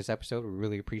for this episode. We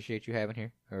really appreciate you having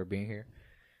here or being here.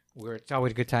 It's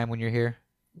always a good time when you're here.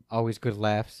 Always good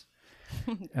laughs.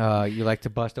 You like to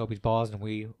bust Obi's balls, and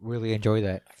we really enjoy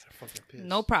that. Fucking pissed.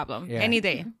 No problem. Yeah. Any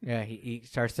day. Yeah, he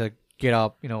starts to get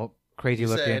all crazy You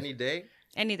said looking. any day?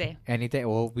 Any day. Any day.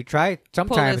 Well, we try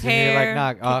sometimes, his and you're hair,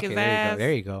 like, "Nah, kick okay, his there you go, ass.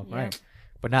 there you go, Yeah. right."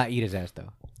 But not eat his ass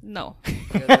though. No.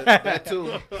 Yeah, that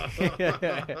too.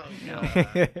 No.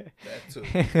 That too.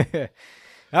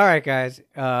 All right, guys.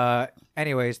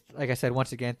 Anyways, like I said,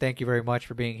 once again, thank you very much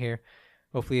for being here.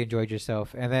 Hopefully you enjoyed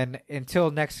yourself. And then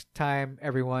until next time,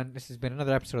 everyone, this has been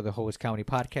another episode of the Hose Comedy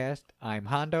Podcast. I'm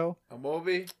Hondo, I'm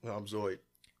Obi. I'm Zoid.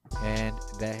 and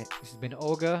this has been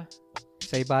Olga.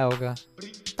 Say bye, Olga.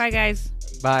 Bye, guys.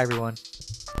 Bye, everyone.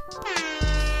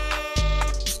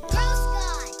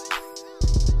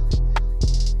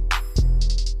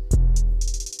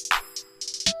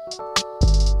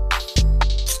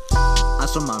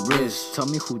 Ice on my wrist, tell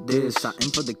me who this. I aim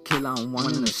for the kill, I don't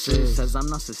want an assist. Says I'm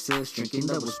narcissist, drinking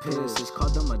that was piss. It's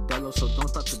called the Modelo, so don't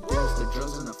stop to diss. The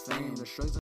drugs and the fame, the shrugs.